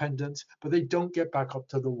dependence, but they don't get back up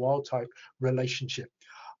to the wild type relationship.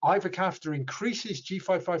 Ivacaftor increases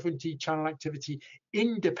G551D channel activity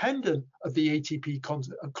independent of the ATP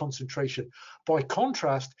concentration. By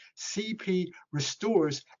contrast, CP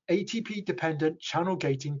restores ATP-dependent channel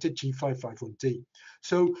gating to G551D.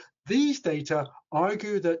 So these data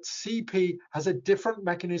argue that CP has a different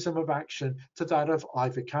mechanism of action to that of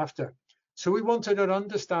ivacaftor. So we wanted to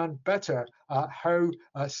understand better how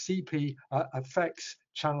CP affects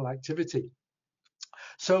channel activity.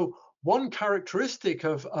 So one characteristic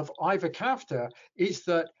of ivacaftor is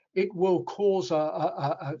that it will cause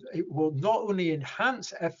it will not only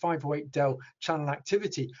enhance F508del channel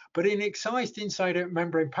activity, but in excised inside-out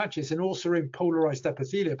membrane patches and also in polarized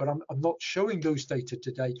epithelia, but I'm not showing those data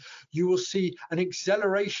today, you will see an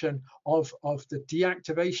acceleration of the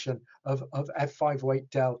deactivation of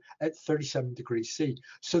F508del at 37 degrees C.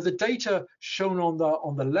 So the data shown on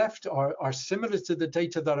the left are similar to the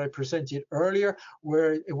data that I presented earlier,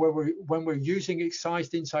 when we're using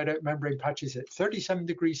excised inside-out membrane patches at 37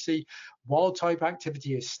 degrees C, wild type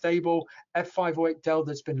activity is stable. F508del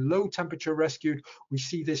that's been low temperature rescued, we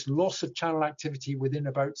see this loss of channel activity within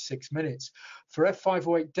about 6 minutes. For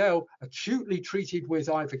F508del acutely treated with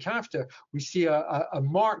ivacaftor, we see a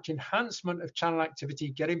marked enhancement of channel activity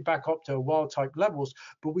getting back up to wild type levels,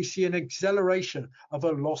 but we see an acceleration of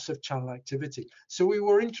a loss of channel activity. So we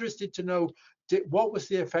were interested to know, what was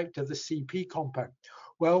the effect of the CP compound?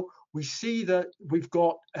 Well, we see that we've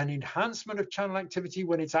got an enhancement of channel activity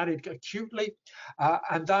when it's added acutely,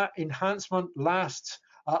 and that enhancement lasts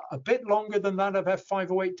a bit longer than that of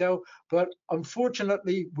F508del, but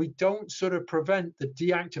unfortunately, we don't sort of prevent the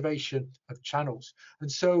deactivation of channels. And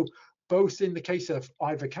so both in the case of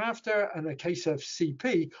ivacaftor and the case of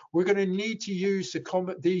CP, we're going to need to use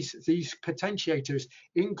these potentiators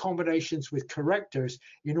in combinations with correctors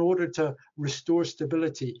in order to restore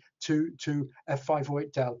stability to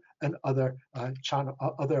F508del and other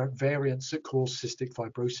other variants that cause cystic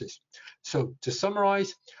fibrosis. So to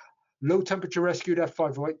summarize, low temperature rescued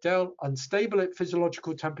F508del, unstable at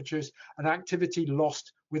physiological temperatures, and activity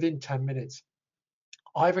lost within 10 minutes.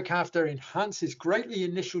 Ivacaftor enhances greatly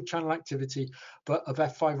initial channel activity of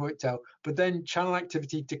F508del, but then channel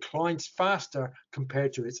activity declines faster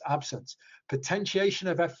compared to its absence. Potentiation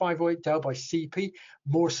of F508del by CP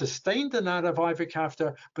more sustained than that of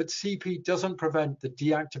ivacaftor, but CP doesn't prevent the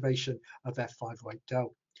deactivation of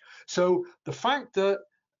F508del. So the fact that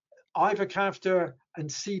ivacaftor and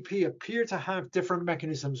CP appear to have different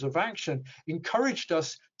mechanisms of action encouraged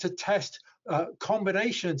us to test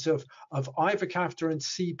combinations of ivacaftor and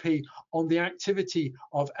CP on the activity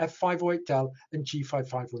of F508del and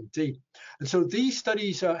G551D. And so these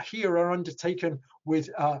studies here are undertaken with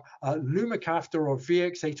lumacaftor or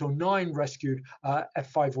VX809 rescued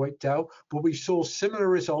F508del, but we saw similar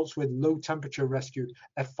results with low temperature rescued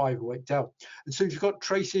F508del. And so you've got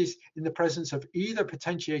traces in the presence of either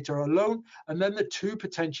potentiator alone and then the two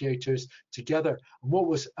potentiators together. And what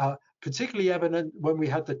was particularly evident when we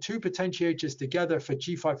had the two potentiators together for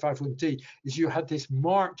G551D is you had this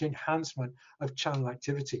marked enhancement of channel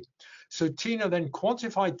activity. So Tina then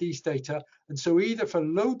quantified these data, and so either for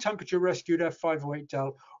low temperature rescued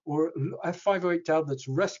F508del or F508del that's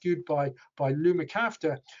rescued by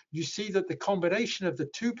lumacaftor, you see that the combination of the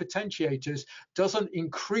two potentiators doesn't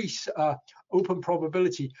increase open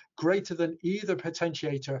probability greater than either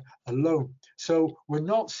potentiator alone. So we're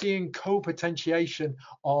not seeing co-potentiation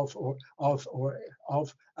of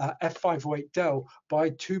F508del by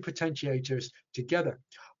two potentiators together.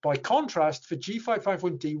 By contrast, for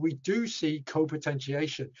G551D, we do see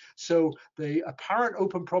co-potentiation. So the apparent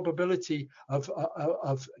open probability of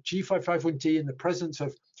G551D in the presence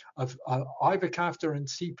of ivacaftor and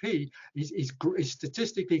CP is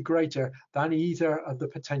statistically greater than either of the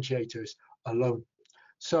potentiators alone.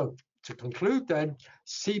 So to conclude then,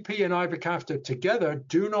 CP and ivacaftor together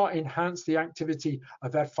do not enhance the activity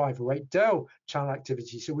of F508del channel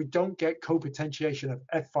activity. So we don't get co-potentiation of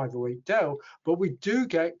F508del, but we do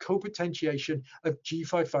get co-potentiation of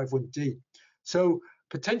G551D. So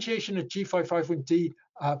potentiation of G551D,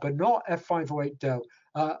 but not F508del,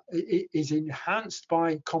 is enhanced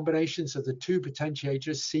by combinations of the two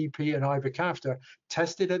potentiators, CP and ivacaftor,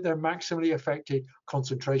 tested at their maximally affected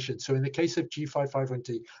concentration. So in the case of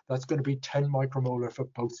G551D, that's going to be 10 micromolar for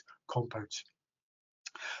both compounds.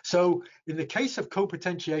 So in the case of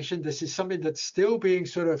co-potentiation, this is something that's still being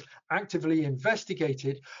sort of actively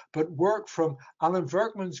investigated, but work from Alan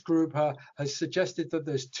Verkman's group has suggested that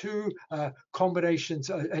there's two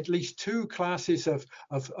combinations, at least two classes of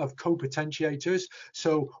co-potentiators.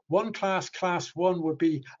 So one class 1 would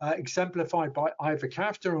be exemplified by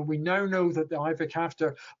ivacaftor, and we now know that the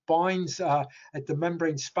ivacaftor binds at the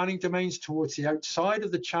membrane spanning domains towards the outside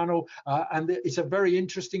of the channel, and it's a very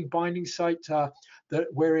interesting binding site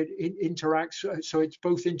where it interacts. So it's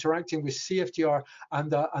both interacting with CFTR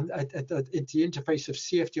and at the interface of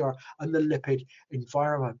CFTR and the lipid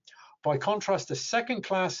environment. By contrast, the second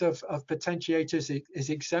class of potentiators is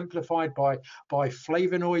exemplified by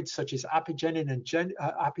flavonoids such as apigenin and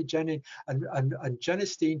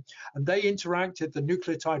genistein, and they interact at the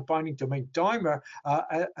nucleotide binding domain dimer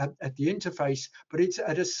at the interface, but it's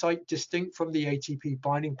at a site distinct from the ATP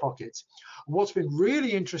binding pockets. And what's been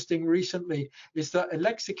really interesting recently is that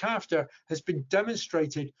elexacaftor has been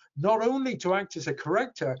demonstrated not only to act as a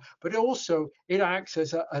corrector, but also it acts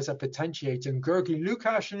as a potentiator. And Georgi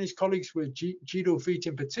Lukács and his colleagues with Guido Veit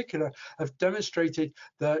in particular have demonstrated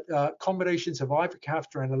that combinations of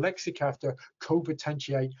ivacaftor and elexacaftor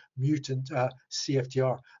co-potentiate mutant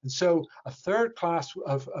CFTR. And so a third class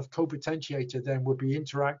of co-potentiator then would be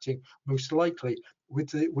interacting most likely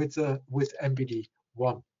with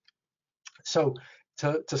MBD1. So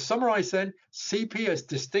to summarize then, CP has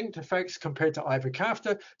distinct effects compared to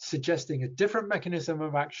ivacaftor, suggesting a different mechanism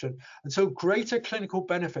of action, and so greater clinical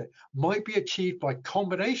benefit might be achieved by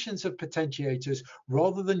combinations of potentiators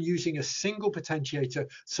rather than using a single potentiator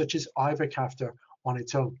such as ivacaftor on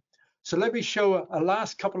its own. So let me show a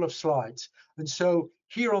last couple of slides. And so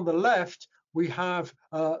here on the left, we have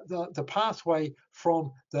the pathway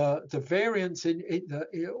from the variants in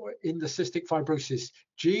the cystic fibrosis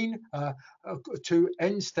gene to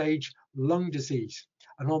end-stage lung disease.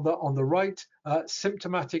 And on the right,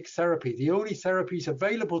 symptomatic therapy, the only therapies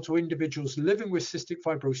available to individuals living with cystic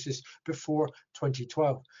fibrosis before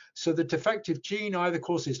 2012. So the defective gene either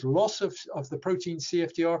causes loss of the protein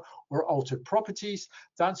CFTR or altered properties.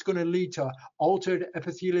 That's going to lead to altered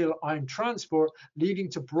epithelial ion transport, leading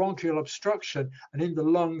to bronchial obstruction, and in the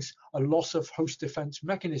lungs, a loss of host defense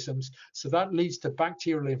mechanisms. So that leads to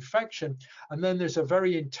bacterial infection. And then there's a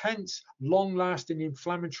very intense, long-lasting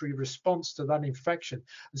inflammatory response to that infection.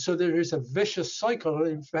 And so there is a vicious cycle of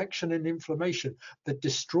infection and inflammation that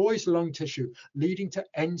destroys lung tissue, leading to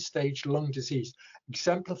end-stage lung disease,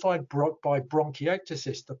 exemplified by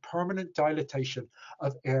bronchiectasis, the permanent dilatation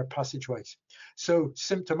of air passageways. So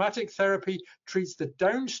symptomatic therapy treats the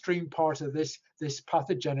downstream part of this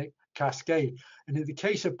pathogenic cascade. And in the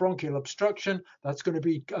case of bronchial obstruction, that's going to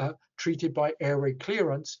be treated by airway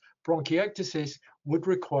clearance. Bronchiectasis would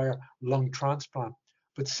require lung transplant.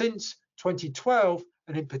 But since 2012,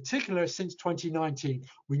 and in particular since 2019,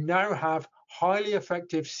 we now have highly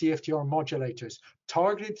effective CFTR modulators,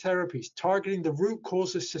 targeted therapies, targeting the root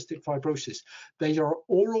cause of cystic fibrosis. They are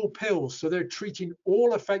oral pills, so they're treating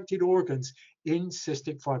all affected organs in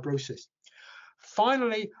cystic fibrosis.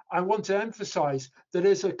 Finally, I want to emphasize that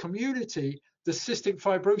as a community, the cystic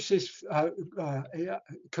fibrosis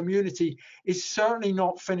community is certainly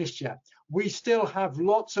not finished yet. We still have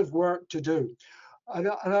lots of work to do. And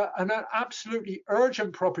an absolutely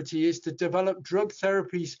urgent property is to develop drug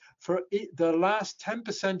therapies for the last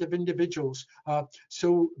 10% of individuals.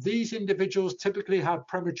 So these individuals typically have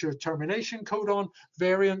premature termination codon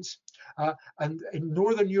variants. And in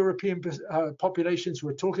Northern European populations,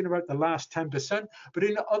 we're talking about the last 10%. But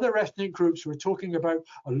in other ethnic groups, we're talking about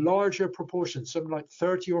a larger proportion, something like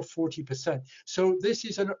 30 or 40%. So this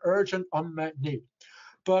is an urgent unmet need.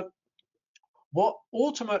 But what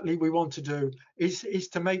ultimately we want to do is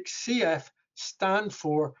to make CF stand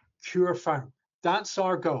for cure found. That's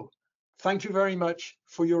our goal. Thank you very much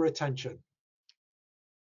for your attention.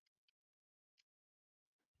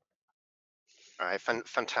 All right,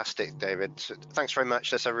 fantastic, David. Thanks very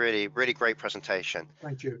much. That's a really great presentation.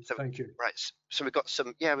 Thank you. So, thank you. Right. So we've got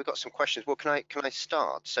some questions. Well, can I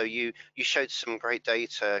start? So you showed some great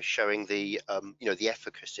data showing the the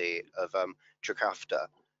efficacy of Trikafta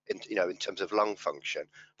in terms of lung function.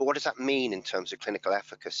 But what does that mean in terms of clinical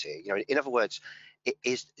efficacy? In other words,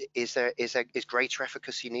 is greater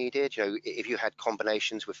efficacy needed? If you had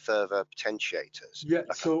combinations with further potentiators. Yeah.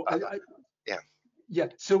 So yeah.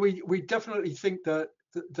 So we definitely think that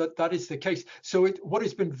is the case. So what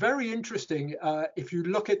has been very interesting, if you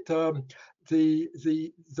look at the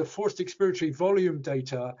forced expiratory volume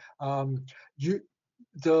data,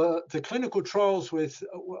 the clinical trials with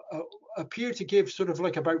appear to give sort of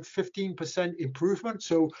like about 15% improvement.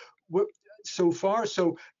 So far,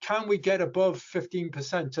 so can we get above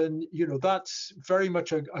 15%? And that's very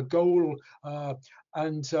much a goal.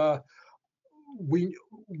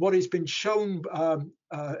 What has been shown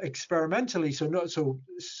experimentally, is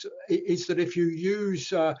that if you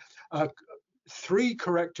use 3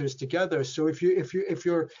 correctors together, so if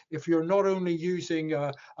you're not only using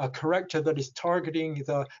a corrector that is targeting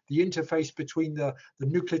the interface between the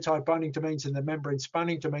nucleotide binding domains and the membrane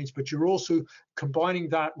spanning domains, but you're also combining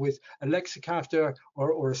that with elexacaftor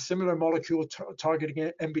or a similar molecule targeting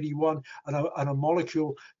NBD1 and a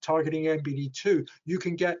molecule targeting NBD2, you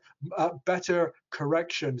can get better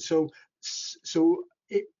correction. So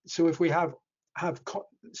if we have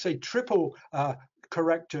say triple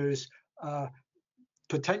correctors,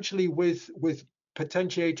 potentially with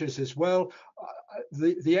potentiators as well,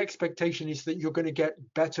 the expectation is that you're going to get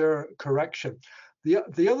better correction.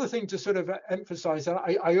 The other thing to sort of emphasize,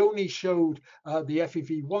 I only showed the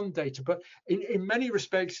FEV1 data, but in many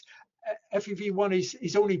respects, FEV1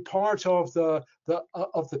 is only part of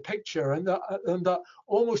the picture, and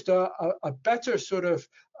almost a better sort of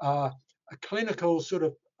a clinical sort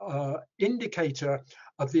of indicator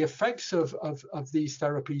of the effects of these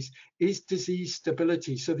therapies is disease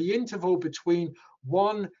stability. So the interval between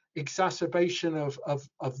one exacerbation of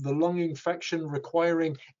the lung infection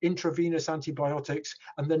requiring intravenous antibiotics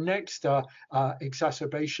and the next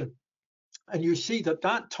exacerbation. And you see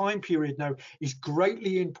that time period now is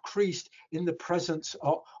greatly increased in the presence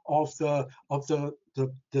of the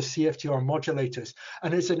CFTR modulators.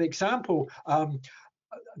 And as an example,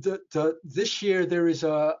 this year there is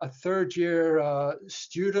a third-year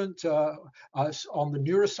student on the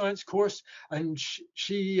neuroscience course, and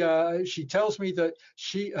she tells me that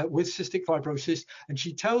she with cystic fibrosis, and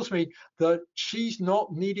she tells me that she's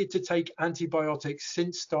not needed to take antibiotics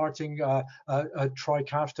since starting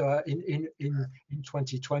Trikafta in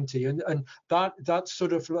 2020, and that's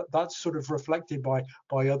sort of reflected by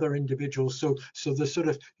other individuals. So the sort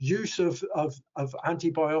of use of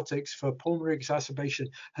antibiotics for pulmonary exacerbation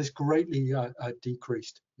has greatly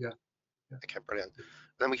decreased. Yeah. Okay, brilliant.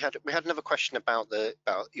 Then we had another question about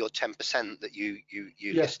your 10% that you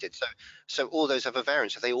Yeah. listed. So all those other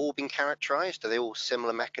variants, have they all been characterized? Are they all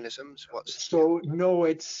similar mechanisms? No,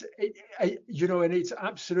 you know, and it's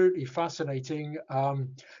absolutely fascinating.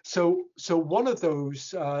 So one of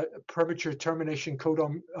those premature termination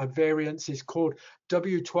codon variants is called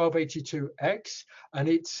W1282X, and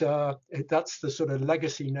that's the sort of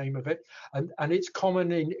legacy name of it, and it's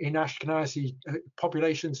common in Ashkenazi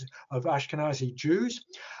populations of Ashkenazi Jews.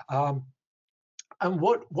 And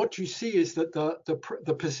what you see is that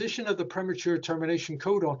the position of the premature termination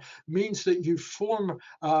codon means that you form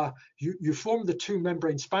the two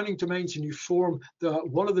membrane spanning domains, and you form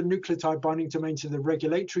one of the nucleotide binding domains in the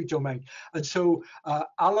regulatory domain. And so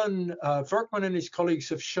Alan Verkman and his colleagues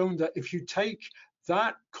have shown that if you take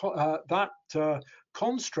that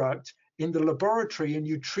construct in the laboratory and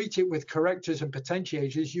you treat it with correctors and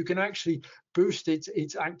potentiators, you can actually boost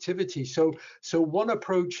its activity. So one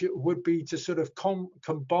approach would be to sort of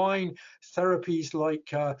combine therapies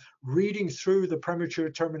like reading through the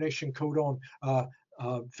premature termination codon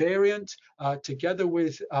variant together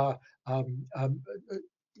with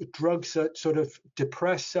drugs that sort of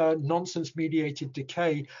depress nonsense-mediated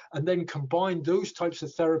decay, and then combine those types of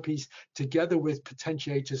therapies together with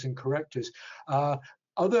potentiators and correctors.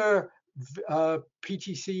 Other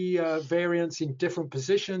PTC variants in different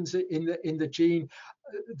positions in the gene,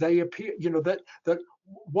 they appear, you know, that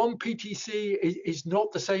one PTC is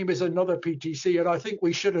not the same as another PTC, and I think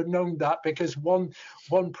we should have known that, because one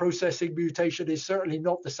processing mutation is certainly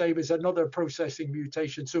not the same as another processing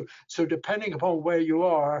mutation. So depending upon where you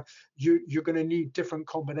are, you're going to need different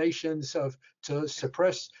combinations to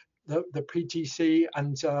suppress the PTC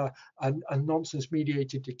and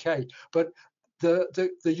nonsense-mediated decay. But the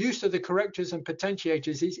use of the correctors and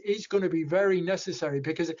potentiators is going to be very necessary,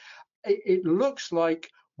 because it looks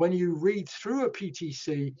like when you read through a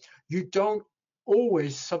PTC, you don't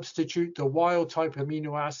always substitute the wild type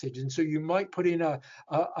amino acid, and so you might put in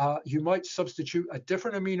you might substitute a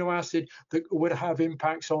different amino acid that would have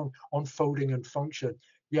impacts on folding and function.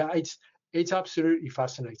 Yeah, it's absolutely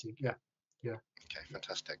fascinating. Yeah. Okay,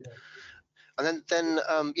 fantastic. Yeah. And then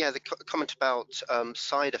the comment about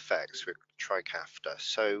side effects with Trikafta.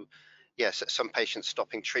 So yes, some patients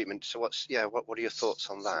stopping treatment. So what are your thoughts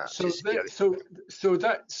on that?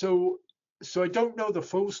 So I don't know the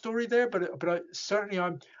full story there, but certainly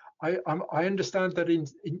I understand that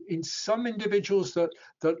in some individuals that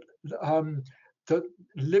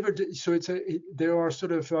liver, so there are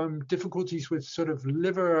sort of difficulties with sort of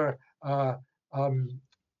liver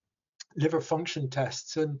function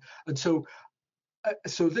tests, and so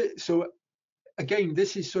again,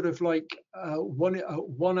 this is sort of like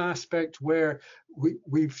one aspect where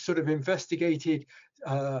we've sort of investigated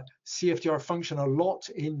CFTR function a lot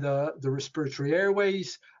in the respiratory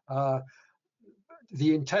airways,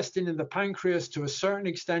 the intestine and the pancreas to a certain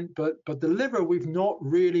extent, but the liver we've not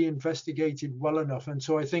really investigated well enough. And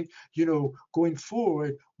so I think, you know, going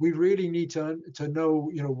forward, we really need to know,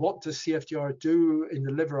 you know, what does CFTR do in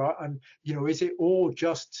the liver, and, you know, is it all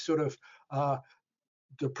just sort of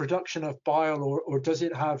the production of bile, or does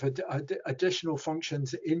it have additional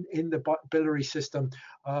functions in the biliary system?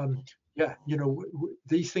 Yeah, you know,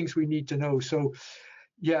 these things we need to know. So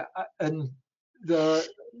yeah, and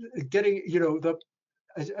you know,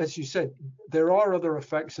 as you said, there are other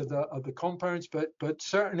effects of the compounds, but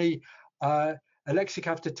certainly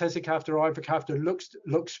elexacaftor, tezacaftor, ivacaftor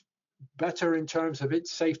looks better in terms of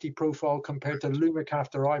its safety profile compared to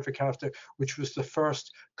lumacaftor, ivacaftor, which was the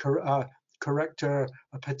first corrector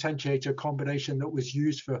potentiator combination that was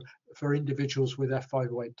used for individuals with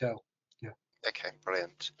F508del. Yeah. Okay,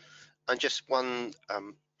 brilliant. And just one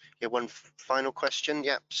final question.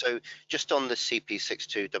 Yeah. So just on the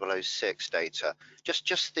CP62006 data,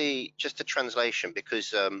 just the translation,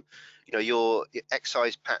 because you know, your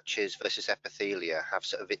excised patches versus epithelia have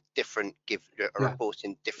sort of different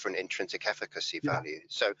reporting different intrinsic efficacy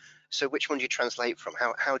values. So which one do you translate from?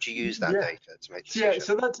 How do you use that data to make decisions? Yeah,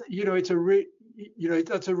 so that's, you know,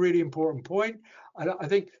 that's a really important point. I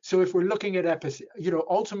think so. If we're looking at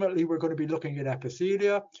ultimately we're going to be looking at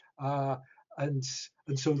epithelia, and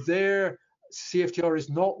so there, CFTR is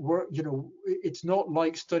not work. It's not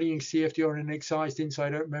like studying CFTR in an excised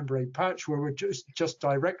inside-out membrane patch where we're just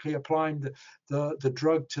directly applying the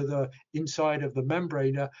drug to the inside of the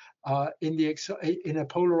membrane. In a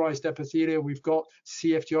polarized epithelium, we've got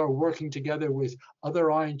CFTR working together with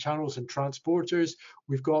other ion channels and transporters.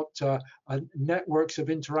 We've got networks of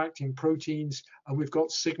interacting proteins, and we've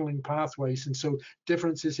got signaling pathways. And so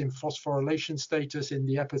differences in phosphorylation status in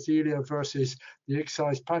the epithelia versus the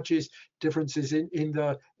excised patches, differences in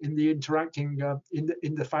the interacting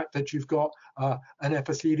in the fact that you've got an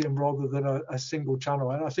epithelium rather than a single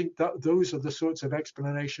channel. And I think that those are the sorts of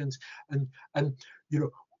explanations, and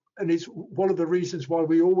and it's one of the reasons why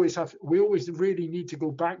we always really need to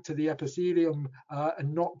go back to the epithelium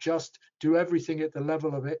and not just do everything at the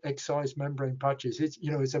level of excised membrane patches. It's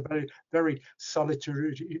it's a very, very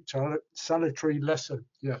salutary lesson.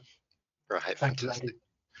 Yeah. Right. Thank Fantastic. you,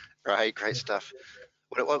 Right. Great stuff.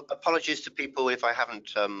 Well, apologies to people if I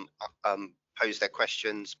haven't posed their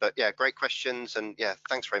questions, but yeah, great questions, and yeah,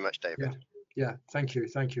 thanks very much, David. Yeah. Thank you.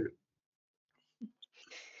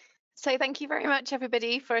 So thank you very much,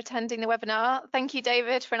 everybody, for attending the webinar. Thank you,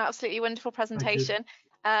 David, for an absolutely wonderful presentation.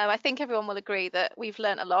 I think everyone will agree that we've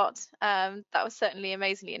learned a lot. That was certainly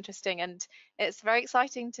amazingly interesting, and it's very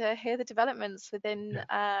exciting to hear the developments within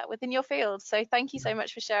your field. So thank you so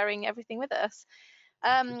much for sharing everything with us.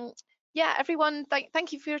 Yeah, everyone,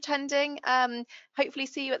 thank you for attending. Hopefully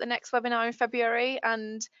see you at the next webinar in February.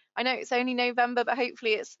 And I know it's only November, but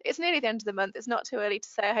hopefully it's nearly the end of the month. It's not too early to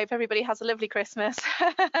say. I hope everybody has a lovely Christmas.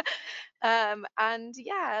 And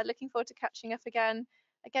yeah, looking forward to catching up again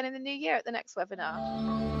in the new year at the next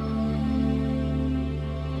webinar.